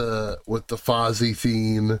along with the Fozzy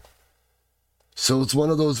theme. So it's one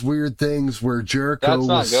of those weird things where Jericho That's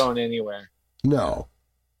not going anywhere. No.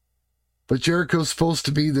 But Jericho's supposed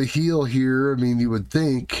to be the heel here. I mean, you would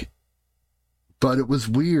think. But it was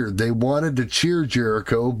weird. They wanted to cheer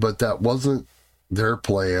Jericho, but that wasn't their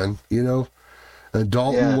plan, you know? And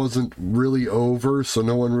Dalton wasn't really over, so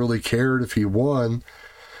no one really cared if he won.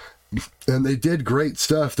 And they did great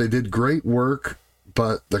stuff. They did great work,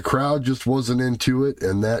 but the crowd just wasn't into it,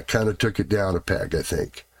 and that kind of took it down a peg, I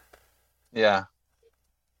think. Yeah.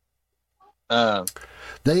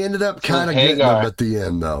 They ended up kind of getting them at the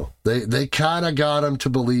end, though. They kind of got him to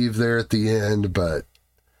believe there at the end, but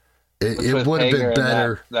it would have been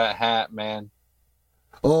better. That hat, man.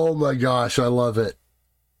 Oh my gosh, I love it.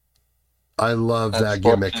 I love that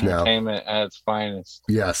gimmick now. Entertainment at its finest.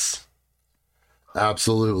 Yes.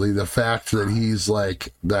 Absolutely. The fact that he's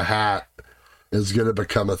like the hat is going to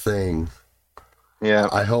become a thing. Yeah.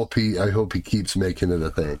 I hope he keeps making it a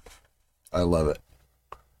thing. I love it.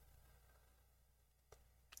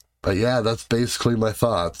 But yeah, that's basically my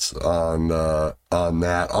thoughts on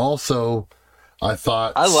that. Also, I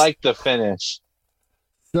thought I liked the finish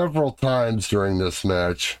several times during this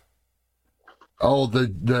match. Oh,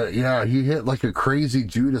 he hit like a crazy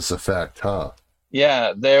Judas effect, huh?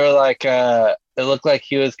 Yeah, they were like, it looked like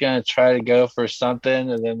he was going to try to go for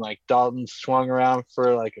something, and then like Dalton swung around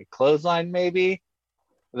for like a clothesline maybe.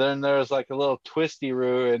 Then there was like a little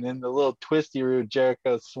twisty-roo, and in the little twisty-roo,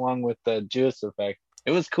 Jericho swung with the Judas effect.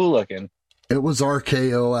 It was cool looking. It was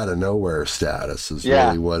RKO out of nowhere status is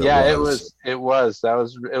really what it was. Yeah, it was.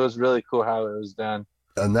 It was really cool how it was done.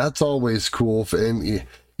 And that's always cool. And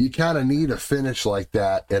you kind of need a finish like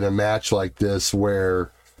that in a match like this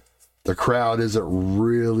where the crowd isn't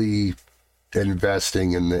really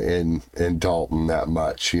investing in Dalton that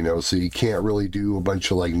much, so you can't really do a bunch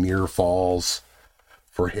of like near falls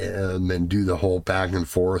for him and do the whole back and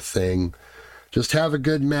forth thing. Just have a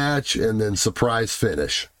good match and then surprise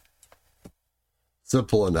finish.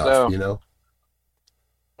 Simple enough,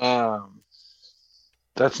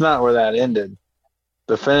 That's not where that ended.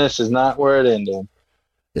 The finish is not where it ended.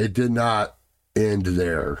 It did not end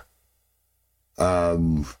there.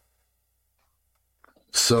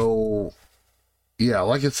 So, yeah,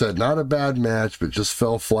 like I said, not a bad match, but just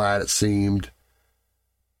fell flat, it seemed.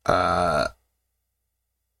 Then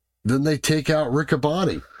they take out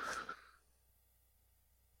Riccaboni.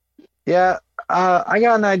 Yeah, I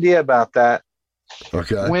got an idea about that.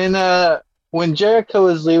 Okay. When Jericho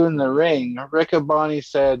was leaving the ring, Riccaboni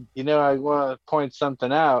said, I want to point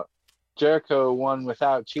something out. Jericho won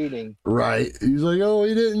without cheating. Right. He's like, oh,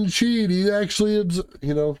 he didn't cheat. He actually,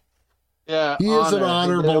 Yeah. He is an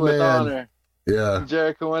honorable man. Honor. Yeah. And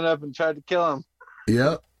Jericho went up and tried to kill him.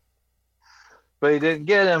 Yep. But he didn't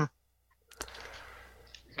get him.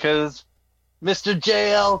 Because Mr.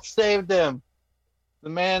 JL saved him. The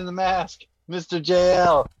man in the mask. Mr.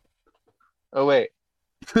 JL. Oh, wait.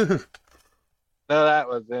 No, that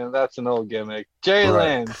was him. That's an old gimmick. Jerry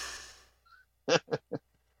Lynn.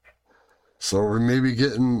 So we're maybe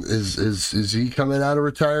getting is he coming out of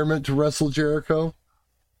retirement to wrestle Jericho?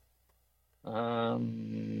 I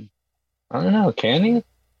don't know. Can he?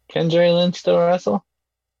 Can Jerry Lynn still wrestle?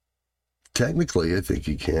 Technically, I think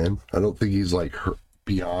he can. I don't think he's like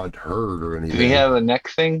beyond hurt or anything. Did he have a neck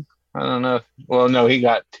thing? I don't know. Well, no, he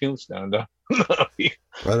got tombstone though. I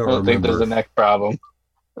don't think there's a neck problem.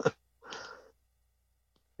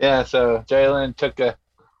 Yeah, so Jerry Lynn took a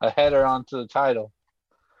header onto the title.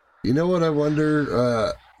 You know what I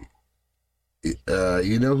wonder?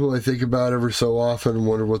 You know who I think about ever so often and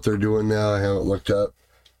wonder what they're doing now? I haven't looked up.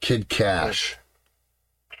 Kid Cash.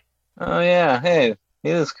 Oh, yeah. Hey,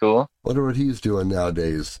 he was cool. Wonder what he's doing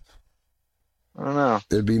nowadays. I don't know.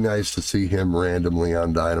 It'd be nice to see him randomly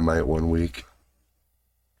on Dynamite one week.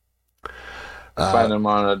 Find him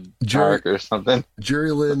on a dark or something.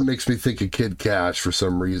 Jerry Lynn makes me think of Kid Cash for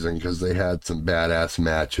some reason because they had some badass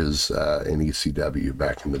matches in ECW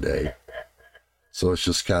back in the day. So it's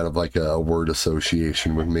just kind of like a word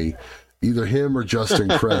association with me. Either him or Just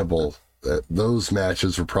Incredible. Those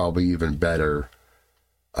matches were probably even better.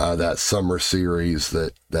 That summer series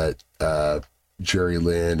that Jerry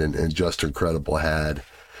Lynn and Just Incredible had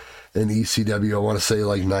in ECW, I want to say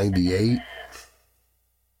like 98.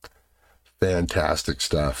 Fantastic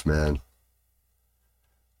stuff, man.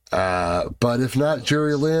 But if not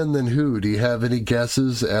Jerry Lynn, then who? Do you have any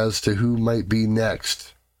guesses as to who might be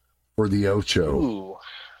next for the Ocho? Ooh,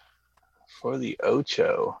 for the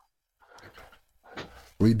Ocho.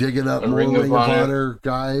 We digging up more Ring of Honor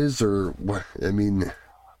guys, or what? I mean,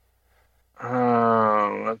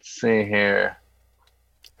 let's see here.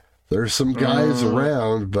 There's some guys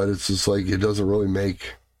around, but it's just like it doesn't really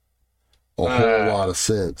make a whole lot of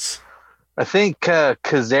sense. I think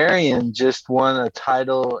Kazarian just won a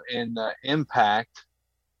title in Impact,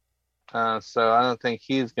 so I don't think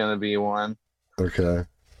he's going to be one. Okay.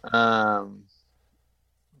 Let's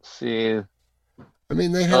see. I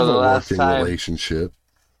mean, they have a working relationship.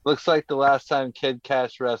 Looks like the last time Kid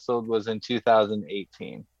Cash wrestled was in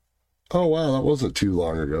 2018. Oh, wow. That wasn't too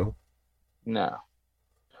long ago. No.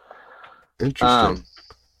 Interesting.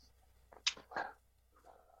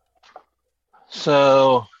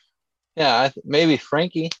 So, yeah, maybe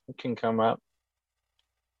Frankie can come up.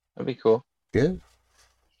 That'd be cool. Yeah.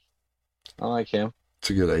 I like him. It's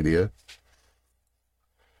a good idea.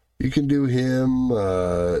 You can do him.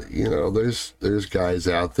 You know, there's guys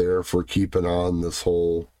out there for keeping on this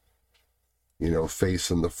whole, you know,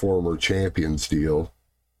 facing the former champions deal.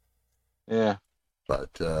 Yeah.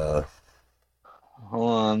 But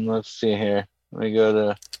hold on, let's see here.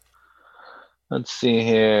 Let's see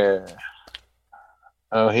here.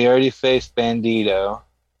 Oh, he already faced Bandito.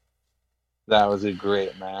 That was a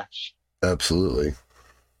great match. Absolutely.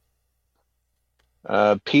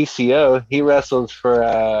 PCO, he wrestled for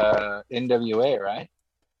NWA, right?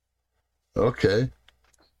 Okay.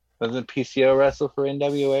 Doesn't PCO wrestle for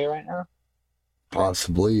NWA right now?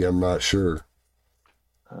 Possibly, I'm not sure.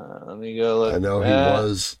 Let me go look. I know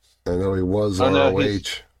he was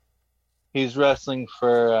ROH. He's wrestling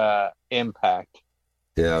for Impact.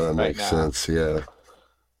 Yeah, that makes sense. Yeah.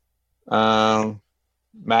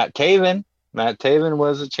 Matt Taven. Matt Taven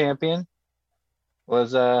was a champion.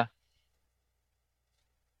 There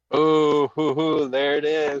it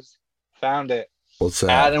is. Found it. What's that?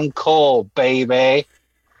 Adam Cole, baby.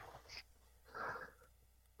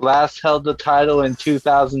 Last held the title in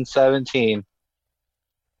 2017.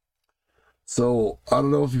 So, I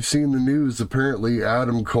don't know if you've seen the news. Apparently,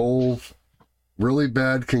 Adam Cole, really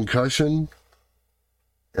bad concussion.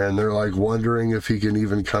 And they're like wondering if he can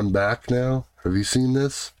even come back now. Have you seen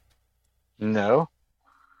this? No.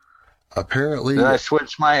 Apparently. Then I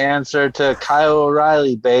switched my answer to Kyle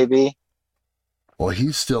O'Reilly, baby. Well,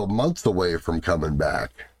 he's still months away from coming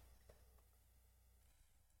back.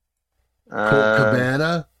 Colt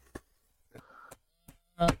Cabana?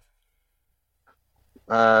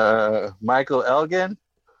 Michael Elgin?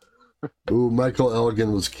 Ooh, Michael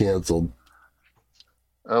Elgin was canceled.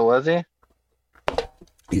 Oh, was he?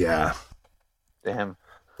 Yeah. Damn.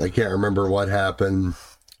 I can't remember what happened.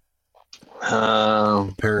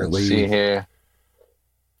 Apparently, let's see here.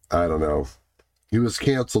 I don't know. He was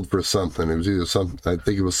canceled for something. It was either something. I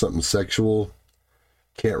think it was something sexual.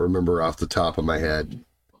 Can't remember off the top of my head.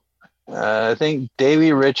 I think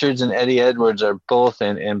Davey Richards and Eddie Edwards are both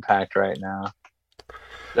in Impact right now.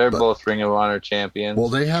 They're both Ring of Honor champions. Well,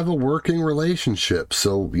 they have a working relationship,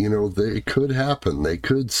 so you know it could happen. They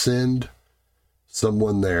could send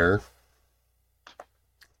someone there,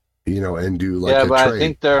 you know, and do like a trade. I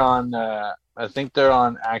think they're on. I think they're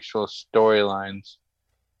on actual storylines.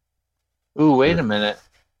 Ooh, wait a minute.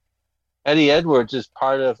 Eddie Edwards is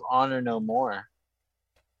part of Honor No More.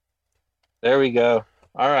 There we go.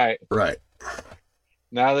 All right. Right.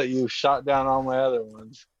 Now that you've shot down all my other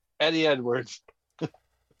ones, Eddie Edwards.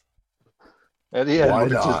 Eddie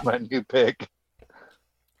Edwards is my new pick.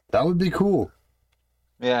 That would be cool.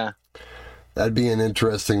 Yeah. That'd be an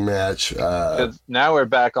interesting match. Now we're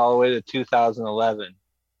back all the way to 2011.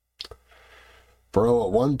 Bro,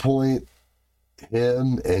 at one point,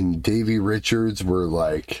 him and Davey Richards were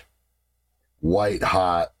like white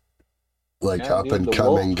hot, like up and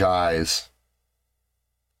coming guys.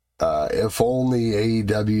 If only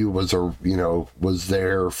AEW was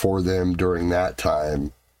there for them during that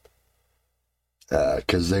time,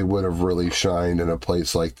 because they would have really shined in a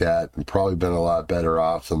place like that and probably been a lot better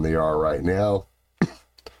off than they are right now.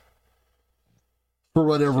 For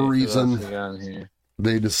whatever reason,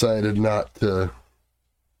 they decided not to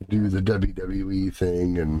do the WWE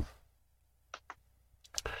thing and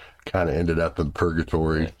kind of ended up in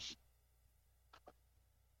purgatory.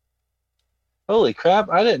 Holy crap,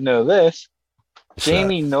 I didn't know this.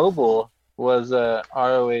 Jamie Noble was a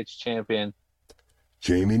ROH champion.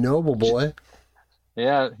 Jamie Noble, boy.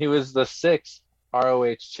 Yeah, he was the 6th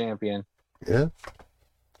ROH champion. Yeah.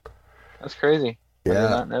 That's crazy. Yeah. I did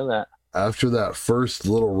not know that. After that first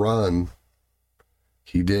little run,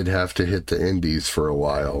 he did have to hit the indies for a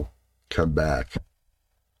while, come back.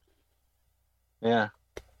 Yeah.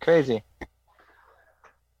 Crazy.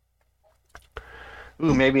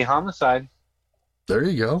 Ooh, maybe Homicide. There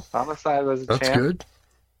you go. Homicide was a champ. That's good.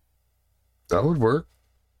 That would work.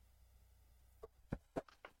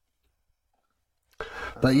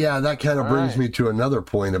 But yeah, that kind of brings me to another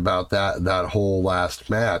point about that whole last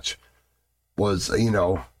match was, you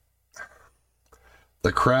know,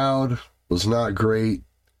 the crowd was not great.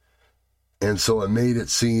 And so it made it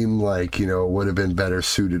seem like, you know, it would have been better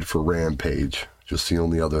suited for Rampage. Just the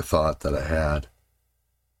only other thought that I had.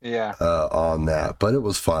 Yeah. On that. But it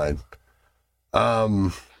was fine.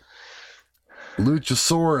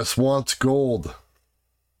 Luchasaurus wants gold.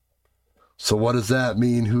 So what does that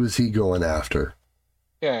mean? Who is he going after?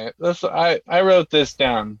 Yeah, I wrote this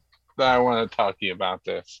down that I want to talk to you about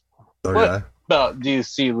this. Okay. What belt do you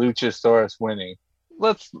see Luchasaurus winning?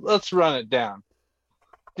 Let's run it down.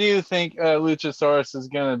 Do you think Luchasaurus is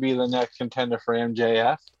going to be the next contender for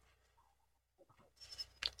MJF?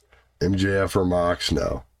 MJF or Mox?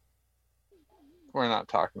 No. We're not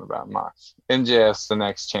talking about Mox. MJF's the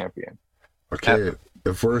next champion. Okay,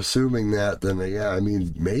 if we're assuming that, then yeah, I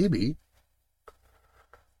mean, maybe.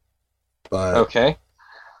 But okay.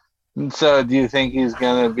 So do you think he's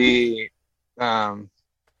going to be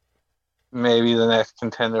maybe the next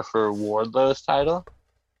contender for Wardlow's title?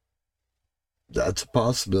 That's a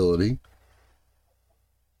possibility.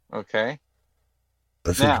 Okay.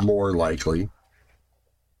 I think more likely.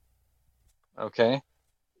 Okay.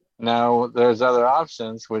 Now, there's other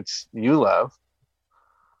options, which you love.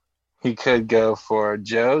 He could go for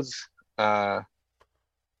Joe's, whatchamacallit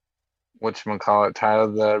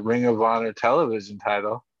title, the Ring of Honor television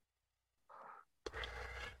title.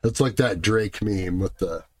 That's like that Drake meme with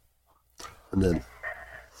the... And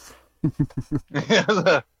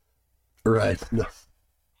then... Right. No.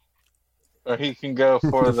 Or he can go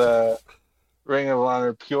for the Ring of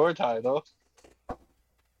Honor Pure title.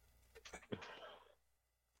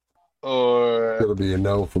 Or... It'll be a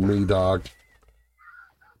no for me, dog.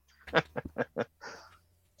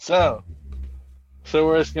 So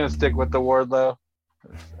we're just going to stick with the Wardlow?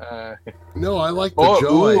 No, I like the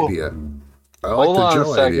Joe idea. I like the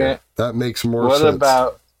Joe idea. That makes more sense. What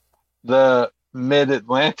about the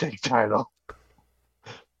Mid-Atlantic title?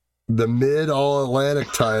 The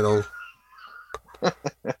Mid-All-Atlantic title.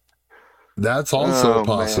 That's also a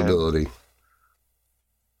possibility.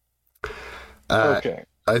 Okay.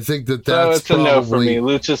 I think that's so it's probably... a no for me.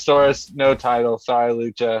 Luchasaurus, no title. Sorry,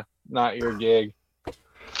 Lucha. Not your gig.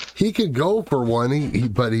 He could go for one,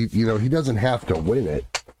 but he doesn't have to win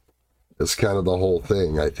it. It's kind of the whole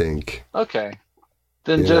thing, I think. Okay.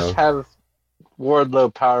 Then just have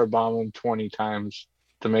Wardlow powerbomb him 20 times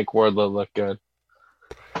to make Wardlow look good.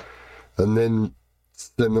 And then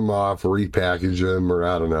send him off, repackage him, or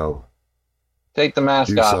I don't know. Take the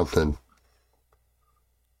mask off. Do something.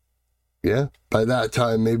 Yeah. By that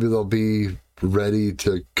time, maybe they'll be ready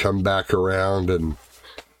to come back around and...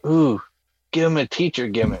 Ooh, give him a teacher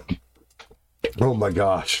gimmick. Oh my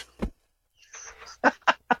gosh.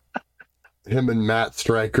 Him and Matt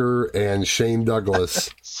Stryker and Shane Douglas.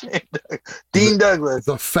 Dean Douglas.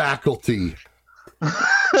 The faculty.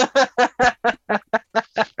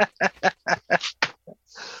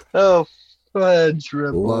 Oh, fudge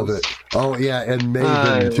ripples. Love it. Oh yeah, and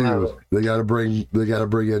Maven too. They gotta bring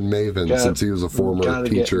in Maven since he was a former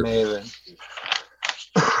teacher.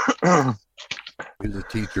 He was a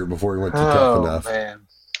teacher before he went to Tough Enough. Man.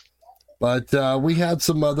 But we had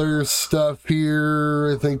some other stuff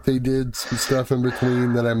here. I think they did some stuff in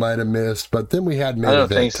between that I might have missed. But then we had main event. I don't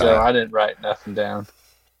think so. I didn't write nothing down.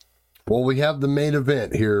 Well, we have the main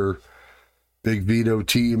event here. Big Vito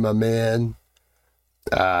T, my man.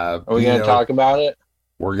 Are we going to talk about it?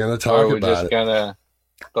 We're going to talk about it. Or are we just going to...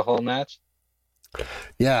 The whole match?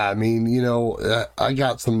 Yeah, I mean, I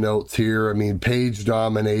got some notes here. I mean, Paige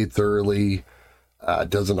dominates early.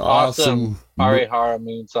 Does an awesome Arihara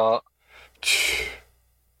moonsault.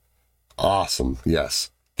 Awesome,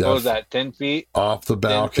 yes. What was that, 10 feet? Off the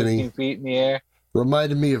balcony. 10, 15 feet in the air.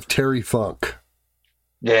 Reminded me of Terry Funk.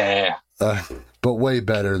 Yeah. But way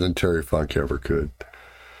better than Terry Funk ever could.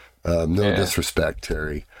 No disrespect,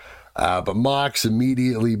 Terry. But Mox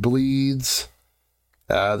immediately bleeds.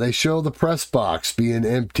 They show the press box being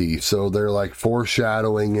empty, so they're like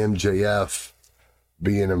foreshadowing MJF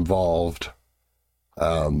being involved.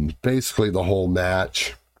 Basically the whole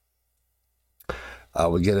match.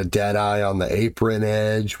 We get a dead eye on the apron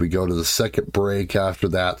edge. We go to the second break after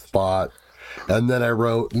that spot. And then I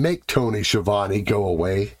wrote, make Tony Schiavone go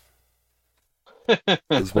away.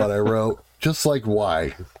 Is what I wrote. Just like,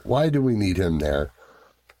 why? Why do we need him there?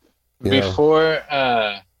 Before,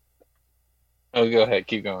 oh, go ahead.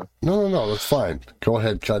 Keep going. No, that's fine. Go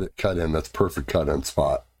ahead, cut in. That's perfect cut-in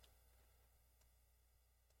spot.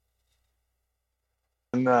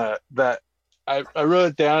 And that I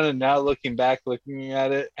wrote it down, and now looking at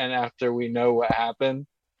it, and after we know what happened,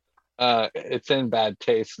 it's in bad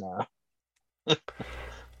taste now.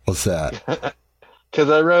 What's that? Because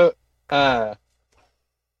I wrote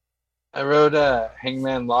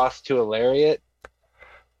Hangman lost to a lariat.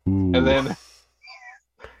 Ooh. And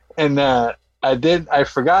then I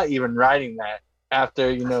forgot even writing that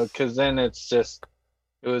after, because then it's just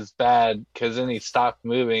it was bad because then he stopped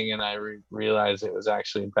moving, and I realized it was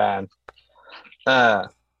actually bad. It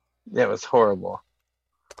was horrible.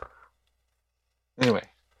 Anyway,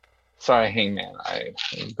 sorry, Hangman. I'm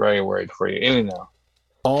very worried for you, even though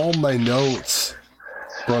all my notes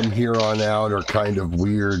from here on out are kind of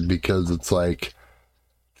weird because it's like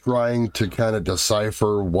trying to kind of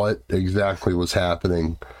decipher what exactly was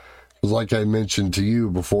happening. Because like I mentioned to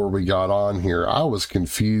you before we got on here, I was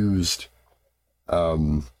confused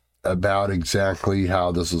about exactly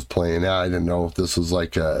how this was playing out. I didn't know if this was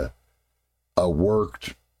like a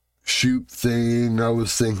worked shoot thing. I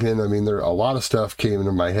was thinking, I mean, there a lot of stuff came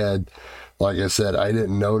into my head. Like I said, I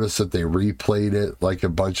didn't notice that they replayed it like a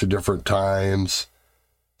bunch of different times.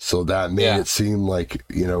 So that made it seem like,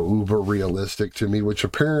 uber realistic to me, which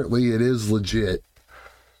apparently it is legit.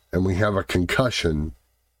 And we have a concussion.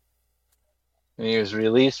 And he was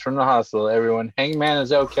released from the hospital. Everyone, Hangman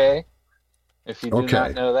is okay. If you do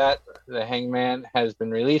not know that, the Hangman has been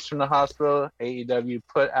released from the hospital. AEW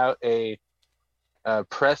put out a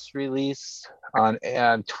press release on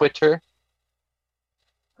Twitter.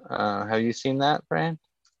 Have you seen that, Brian?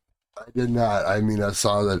 I did not. I mean, I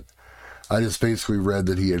saw that. I just basically read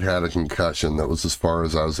that he had a concussion. That was as far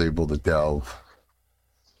as I was able to delve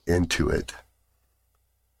into it.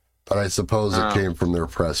 But I suppose it came from their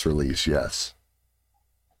press release, yes.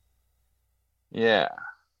 Yeah.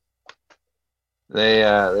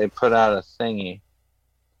 They put out a thingy.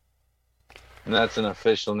 And that's an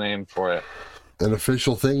official name for it. An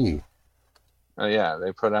official thingy. Oh, yeah,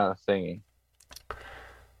 they put out a thingy.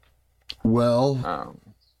 Well,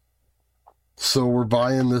 so we're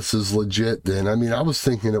buying this as legit then. I mean, I was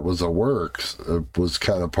thinking it was a work. It was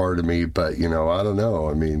kind of part of me, but, I don't know.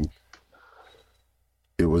 I mean,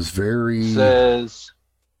 it was very...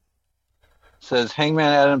 Says Hangman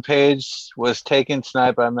Adam Page was taken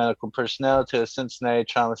tonight by medical personnel to a Cincinnati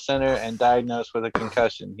trauma center and diagnosed with a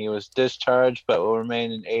concussion. He was discharged but will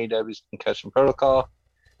remain in AEW's concussion protocol.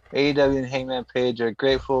 AEW and Hangman Page are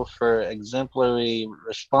grateful for exemplary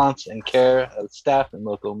response and care of staff and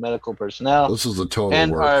local medical personnel. This is a total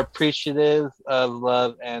and work. Are appreciative of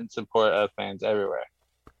love and support of fans everywhere.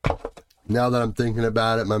 Now that I'm thinking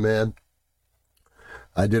about it, my man,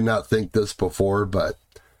 I did not think this before, but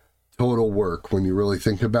total work when you really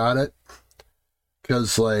think about it.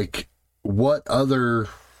 Because, what other...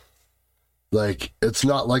 it's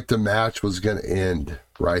not like the match was going to end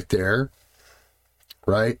right there.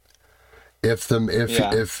 Right? If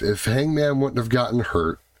Hangman wouldn't have gotten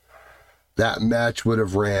hurt, that match would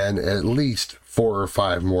have ran at least 4 or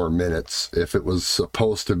 5 more minutes if it was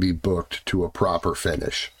supposed to be booked to a proper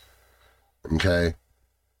finish. Okay?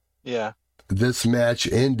 Yeah. This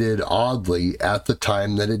match ended oddly at the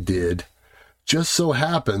time that it did. Just so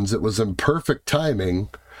happens it was in perfect timing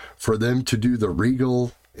for them to do the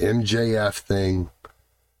Regal MJF thing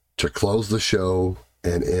to close the show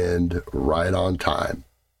and end right on time,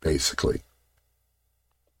 basically.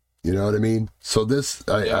 You know what I mean? So this,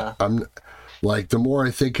 I'm the more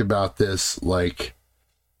I think about this,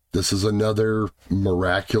 this is another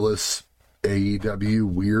miraculous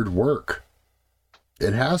AEW weird work.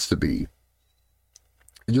 It has to be.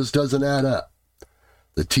 It just doesn't add up.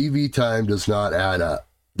 The TV time does not add up.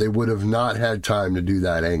 They would have not had time to do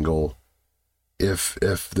that angle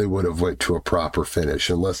if they would have went to a proper finish,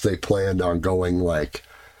 unless they planned on going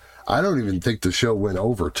I don't even think the show went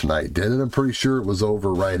over tonight, did it? I'm pretty sure it was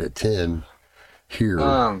over right at 10 here.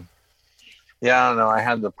 Yeah, I don't know. I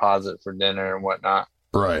had to pause it for dinner and whatnot.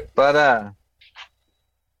 Right. But,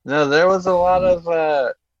 no, there was a lot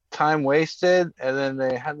of time wasted, and then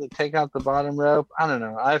they had to take out the bottom rope. I don't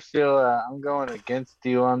know. I feel I'm going against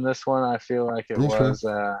you on this one. I feel like it was...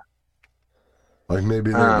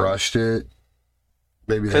 maybe they rushed it.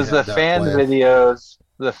 Maybe because the fan videos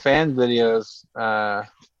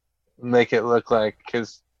make it look like,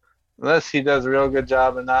 because unless he does a real good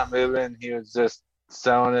job of not moving, he was just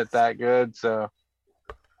selling it that good. So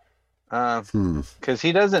because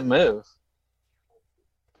he doesn't move.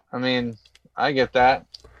 I mean, I get that.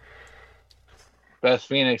 Beth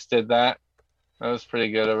Phoenix did that. That was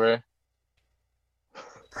pretty good of her.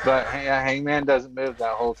 But Hangman doesn't move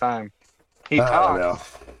that whole time. He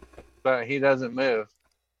talks, but he doesn't move.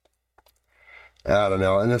 I don't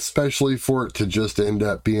know. And especially for it to just end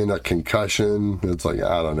up being a concussion, it's I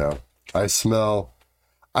don't know. I smell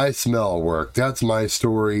work. That's my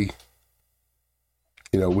story.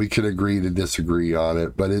 We could agree to disagree on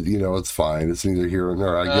it, but it's fine. It's neither here nor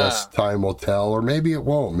there. I guess time will tell, or maybe it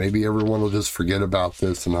won't. Maybe everyone will just forget about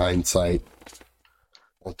this in hindsight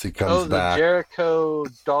once he comes back. The Jericho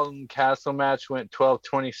Dalton Castle match went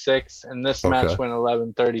 12:26, and this match went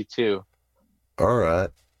 11:32. All right.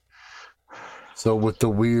 So with the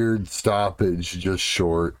weird stoppage, just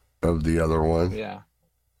short of the other one. Yeah.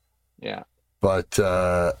 Yeah. But,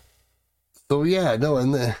 so yeah, no,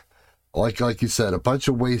 and like you said, a bunch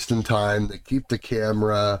of wasting time. They keep the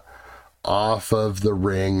camera off of the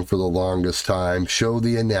ring for the longest time, show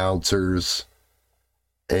the announcers,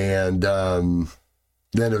 and then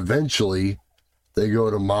eventually they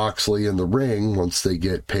go to Moxley in the ring once they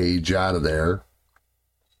get Paige out of there.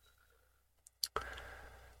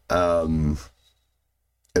 And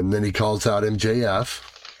then he calls out MJF.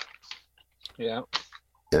 Yeah.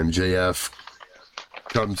 MJF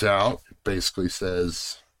comes out, basically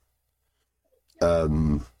says,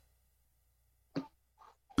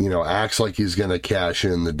 acts like he's going to cash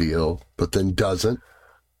in the deal, but then doesn't.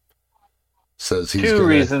 Says he's Two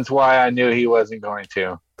reasons why I knew he wasn't going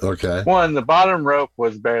to. Okay. One, the bottom rope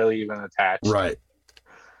was barely even attached. Right.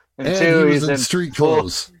 And two, he's in street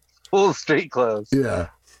clothes. Full street clothes. Yeah.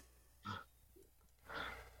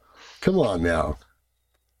 Come on now.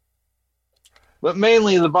 But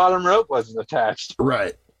mainly the bottom rope wasn't attached.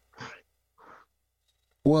 Right.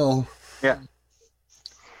 Well. Yeah.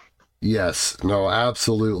 Yes. No,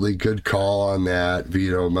 absolutely. Good call on that,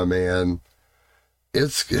 Vito, my man.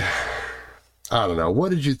 I don't know. What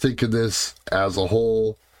did you think of this as a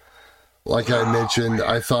whole? Like I mentioned,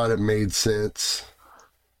 I thought it made sense.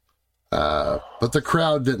 But the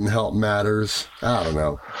crowd didn't help matters. I don't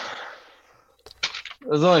know.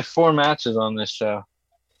 There's only 4 matches on this show.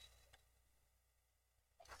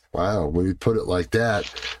 Wow, when you put it like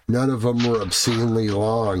that, none of them were obscenely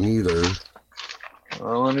long either.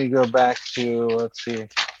 Well, let me go back to, let's see.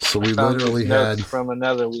 So we literally had from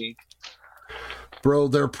another week. Bro,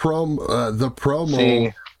 the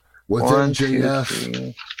promo with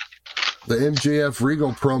MJF, the MJF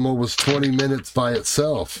Regal promo was 20 minutes by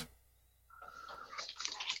itself.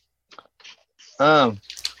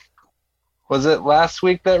 Was it last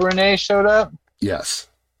week that Renee showed up? Yes.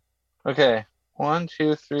 Okay. 1,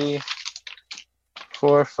 2, 3,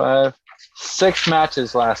 4, 5, 6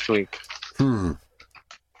 matches last week. I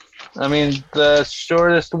mean, the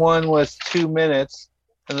shortest one was 2 minutes,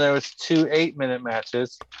 and there was 2 8-minute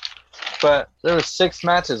matches, but there were 6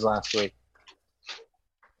 matches last week.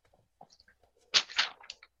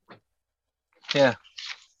 Yeah,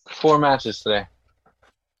 4 matches today.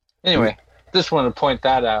 Anyway, just want to point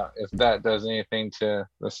that out if that does anything to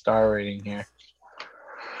the star rating here.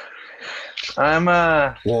 I'm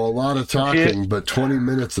well, a lot of talking, but 20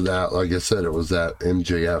 minutes of that, like I said, it was that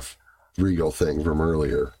MJF Regal thing from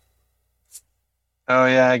earlier. Oh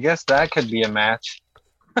yeah, I guess that could be a match.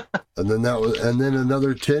 and then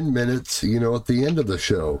another 10 minutes, at the end of the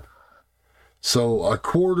show. So a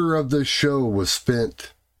quarter of the show was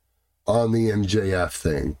spent on the MJF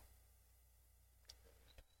thing,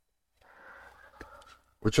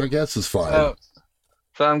 which I guess is fine.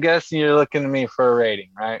 So I'm guessing you're looking to me for a rating,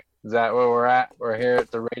 right? Is that where we're at? We're here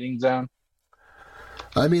at the rating zone.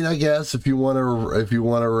 I mean, I guess if you want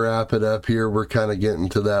to wrap it up here, we're kind of getting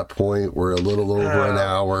to that point. We're a little over an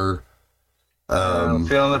hour. I'm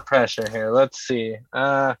feeling the pressure here. Let's see.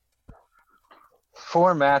 4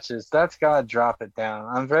 matches. That's got to drop it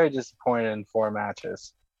down. I'm very disappointed in 4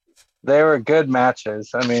 matches. They were good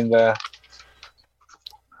matches. I mean, the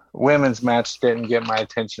women's match didn't get my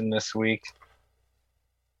attention this week.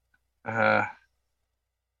 I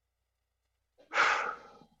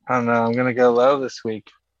don't know. I'm gonna go low this week.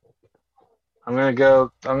 I'm gonna give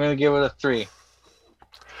it a 3.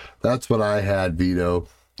 That's what I had, Vito.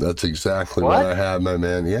 That's exactly what I had, my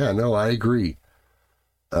man. Yeah, no, I agree.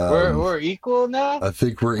 We're equal now? I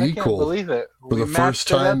think we're equal. I can't believe it. For the first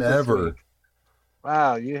time ever.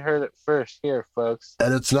 Wow, you heard it first here, folks.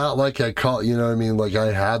 And it's not like I call, you know what I mean? Like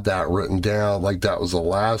I had that written down. Like that was the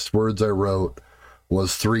last words I wrote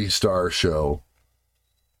was 3-star show.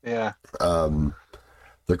 Yeah. The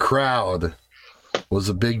crowd was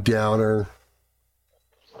a big downer.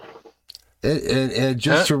 And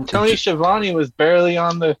just Tony Schiavone was barely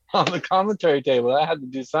on the commentary table. I had to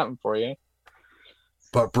do something for you.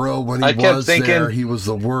 But bro, when he was there, he was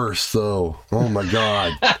the worst, though. Oh my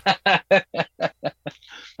God!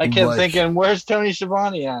 I kept thinking, "Where's Tony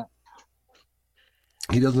Schiavone at?"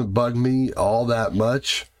 He doesn't bug me all that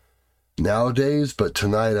much nowadays, but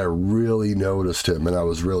tonight I really noticed him, and I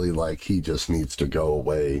was really like, he just needs to go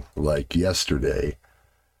away, like yesterday.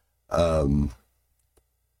 But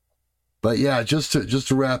yeah, just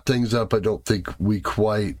to wrap things up, I don't think we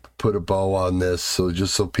quite put a bow on this. So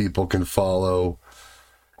just so people can follow,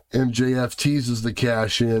 MJF teases the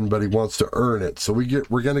cash in, but he wants to earn it. So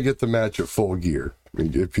we're gonna get the match at Full Gear. I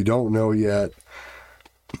mean, if you don't know yet,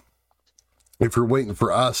 if you're waiting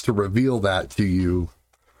for us to reveal that to you,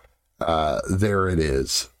 there it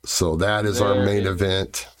is. So that is our main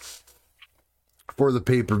event for the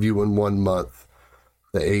pay-per-view in 1 month,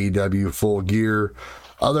 the AEW Full Gear.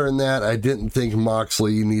 Other than that, I didn't think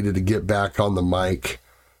Moxley needed to get back on the mic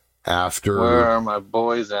after... Where are my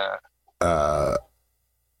boys at?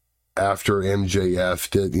 After MJF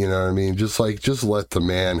did, you know what I mean? Just let the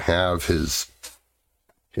man have his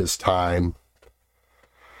time.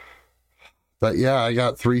 But yeah, I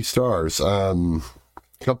got 3 stars. A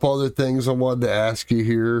couple other things I wanted to ask you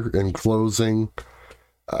here in closing.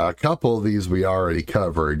 A couple of these we already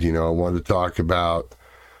covered. You know, I wanted to talk about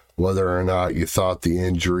whether or not you thought the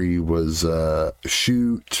injury was a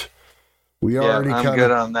shoot. I'm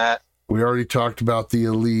good on that. We already talked about the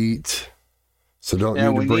Elite, so don't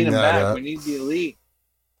need to bring that up. We need the Elite.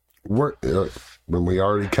 When we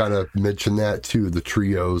already kind of mentioned that too, the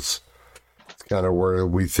trios. It's kind of where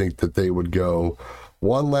we think that they would go.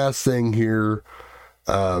 One last thing here.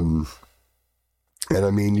 And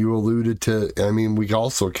I mean, you alluded to, I mean, we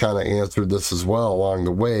also kind of answered this as well along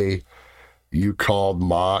the way. You called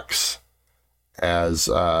Mox as,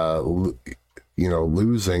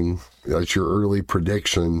 losing. That's your early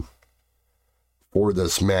prediction for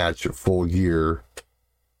this match at Full Gear.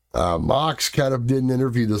 Mox kind of did an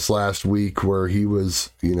interview this last week where he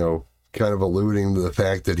was, kind of alluding to the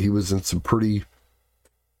fact that he was in some pretty,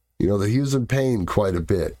 that he was in pain quite a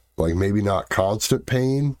bit. Like maybe not constant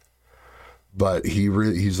pain, but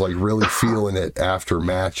he's like really feeling it after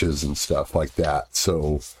matches and stuff like that.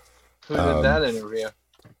 So who did that interview?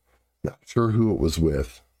 Not sure who it was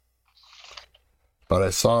with, but I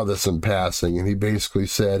saw this in passing, and he basically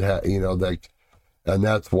said, and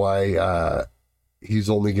that's why he's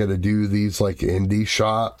only going to do these like indie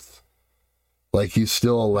shots. Like he's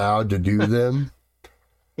still allowed to do them.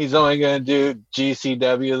 He's only going to do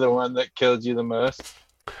GCW, the one that killed you the most.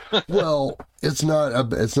 Well, it's not a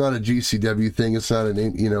GCW thing. It's not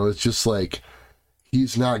it's just like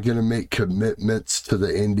he's not going to make commitments to the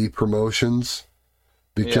indie promotions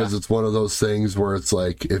because it's one of those things where it's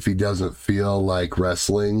like if he doesn't feel like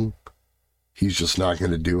wrestling, he's just not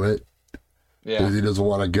going to do it. Yeah, because he doesn't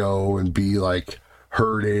want to go and be like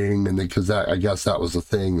hurting, and because I guess that was the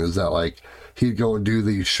thing, is that like he'd go and do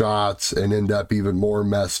these shots and end up even more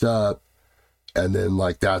messed up. And then,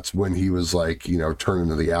 like, that's when he was, like, turning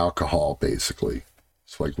to the alcohol, basically.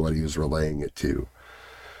 It's like what he was relaying it to.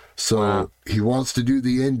 So he wants to do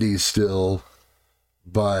the indies still,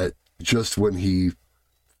 but just when he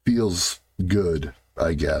feels good,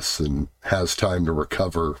 I guess, and has time to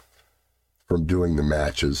recover from doing the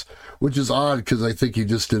matches. Which is odd, because I think he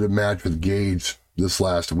just did a match with Gage this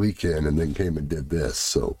last weekend and then came and did this,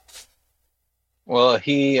 so... Well,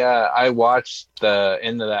 I watched the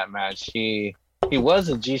end of that match. He was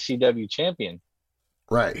a GCW champion.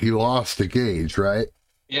 Right. He lost to Gage, right?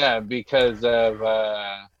 Yeah, because of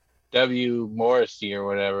W. Morrissey or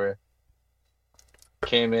whatever.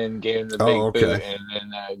 Came in, gave him the big boot, and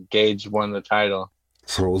then Gage won the title.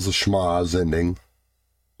 So it was a schmoz ending.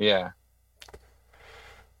 Yeah.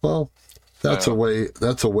 Well, that's a way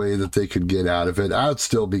that they could get out of it. I'd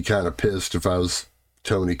still be kind of pissed if I was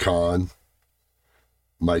Tony Khan,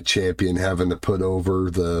 my champion, having to put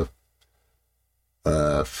over the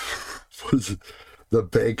the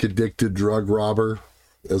bank addicted drug robber,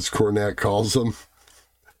 as Cornette calls him,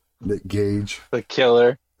 Nick Gage, the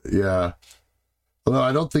killer. Yeah. Although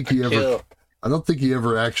I don't think he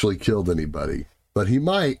ever actually killed anybody, but he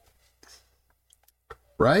might.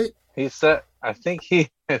 Right? He said. I think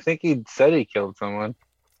he said he killed someone.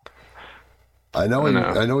 I know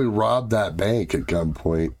he robbed that bank at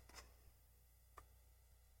gunpoint.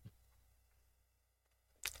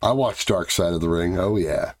 I watched Dark Side of the Ring. Oh,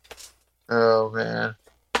 yeah. Oh, man.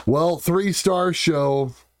 Well, 3-star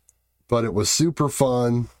show, but it was super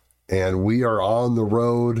fun, and we are on the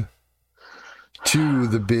road to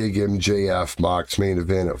the big MJF Mox main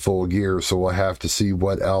event at Full Gear, so we'll have to see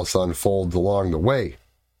what else unfolds along the way.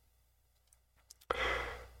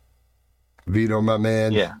 Vito, my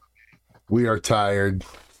man. Yeah. We are tired.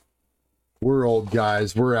 We're old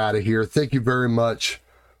guys. We're out of here. Thank you very much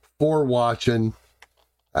for watching.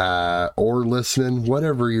 Or listening,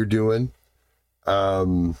 whatever you're doing.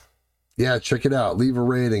 Check it out. Leave a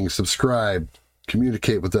rating, subscribe,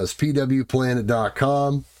 communicate with us.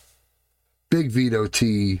 pwplanet.com. Big Vito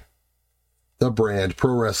T, the brand,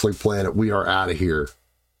 Pro Wrestling Planet. We are out of here.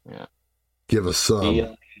 Yeah. Give us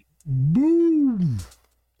some. Boom.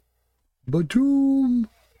 Badoom.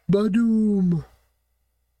 Badoom.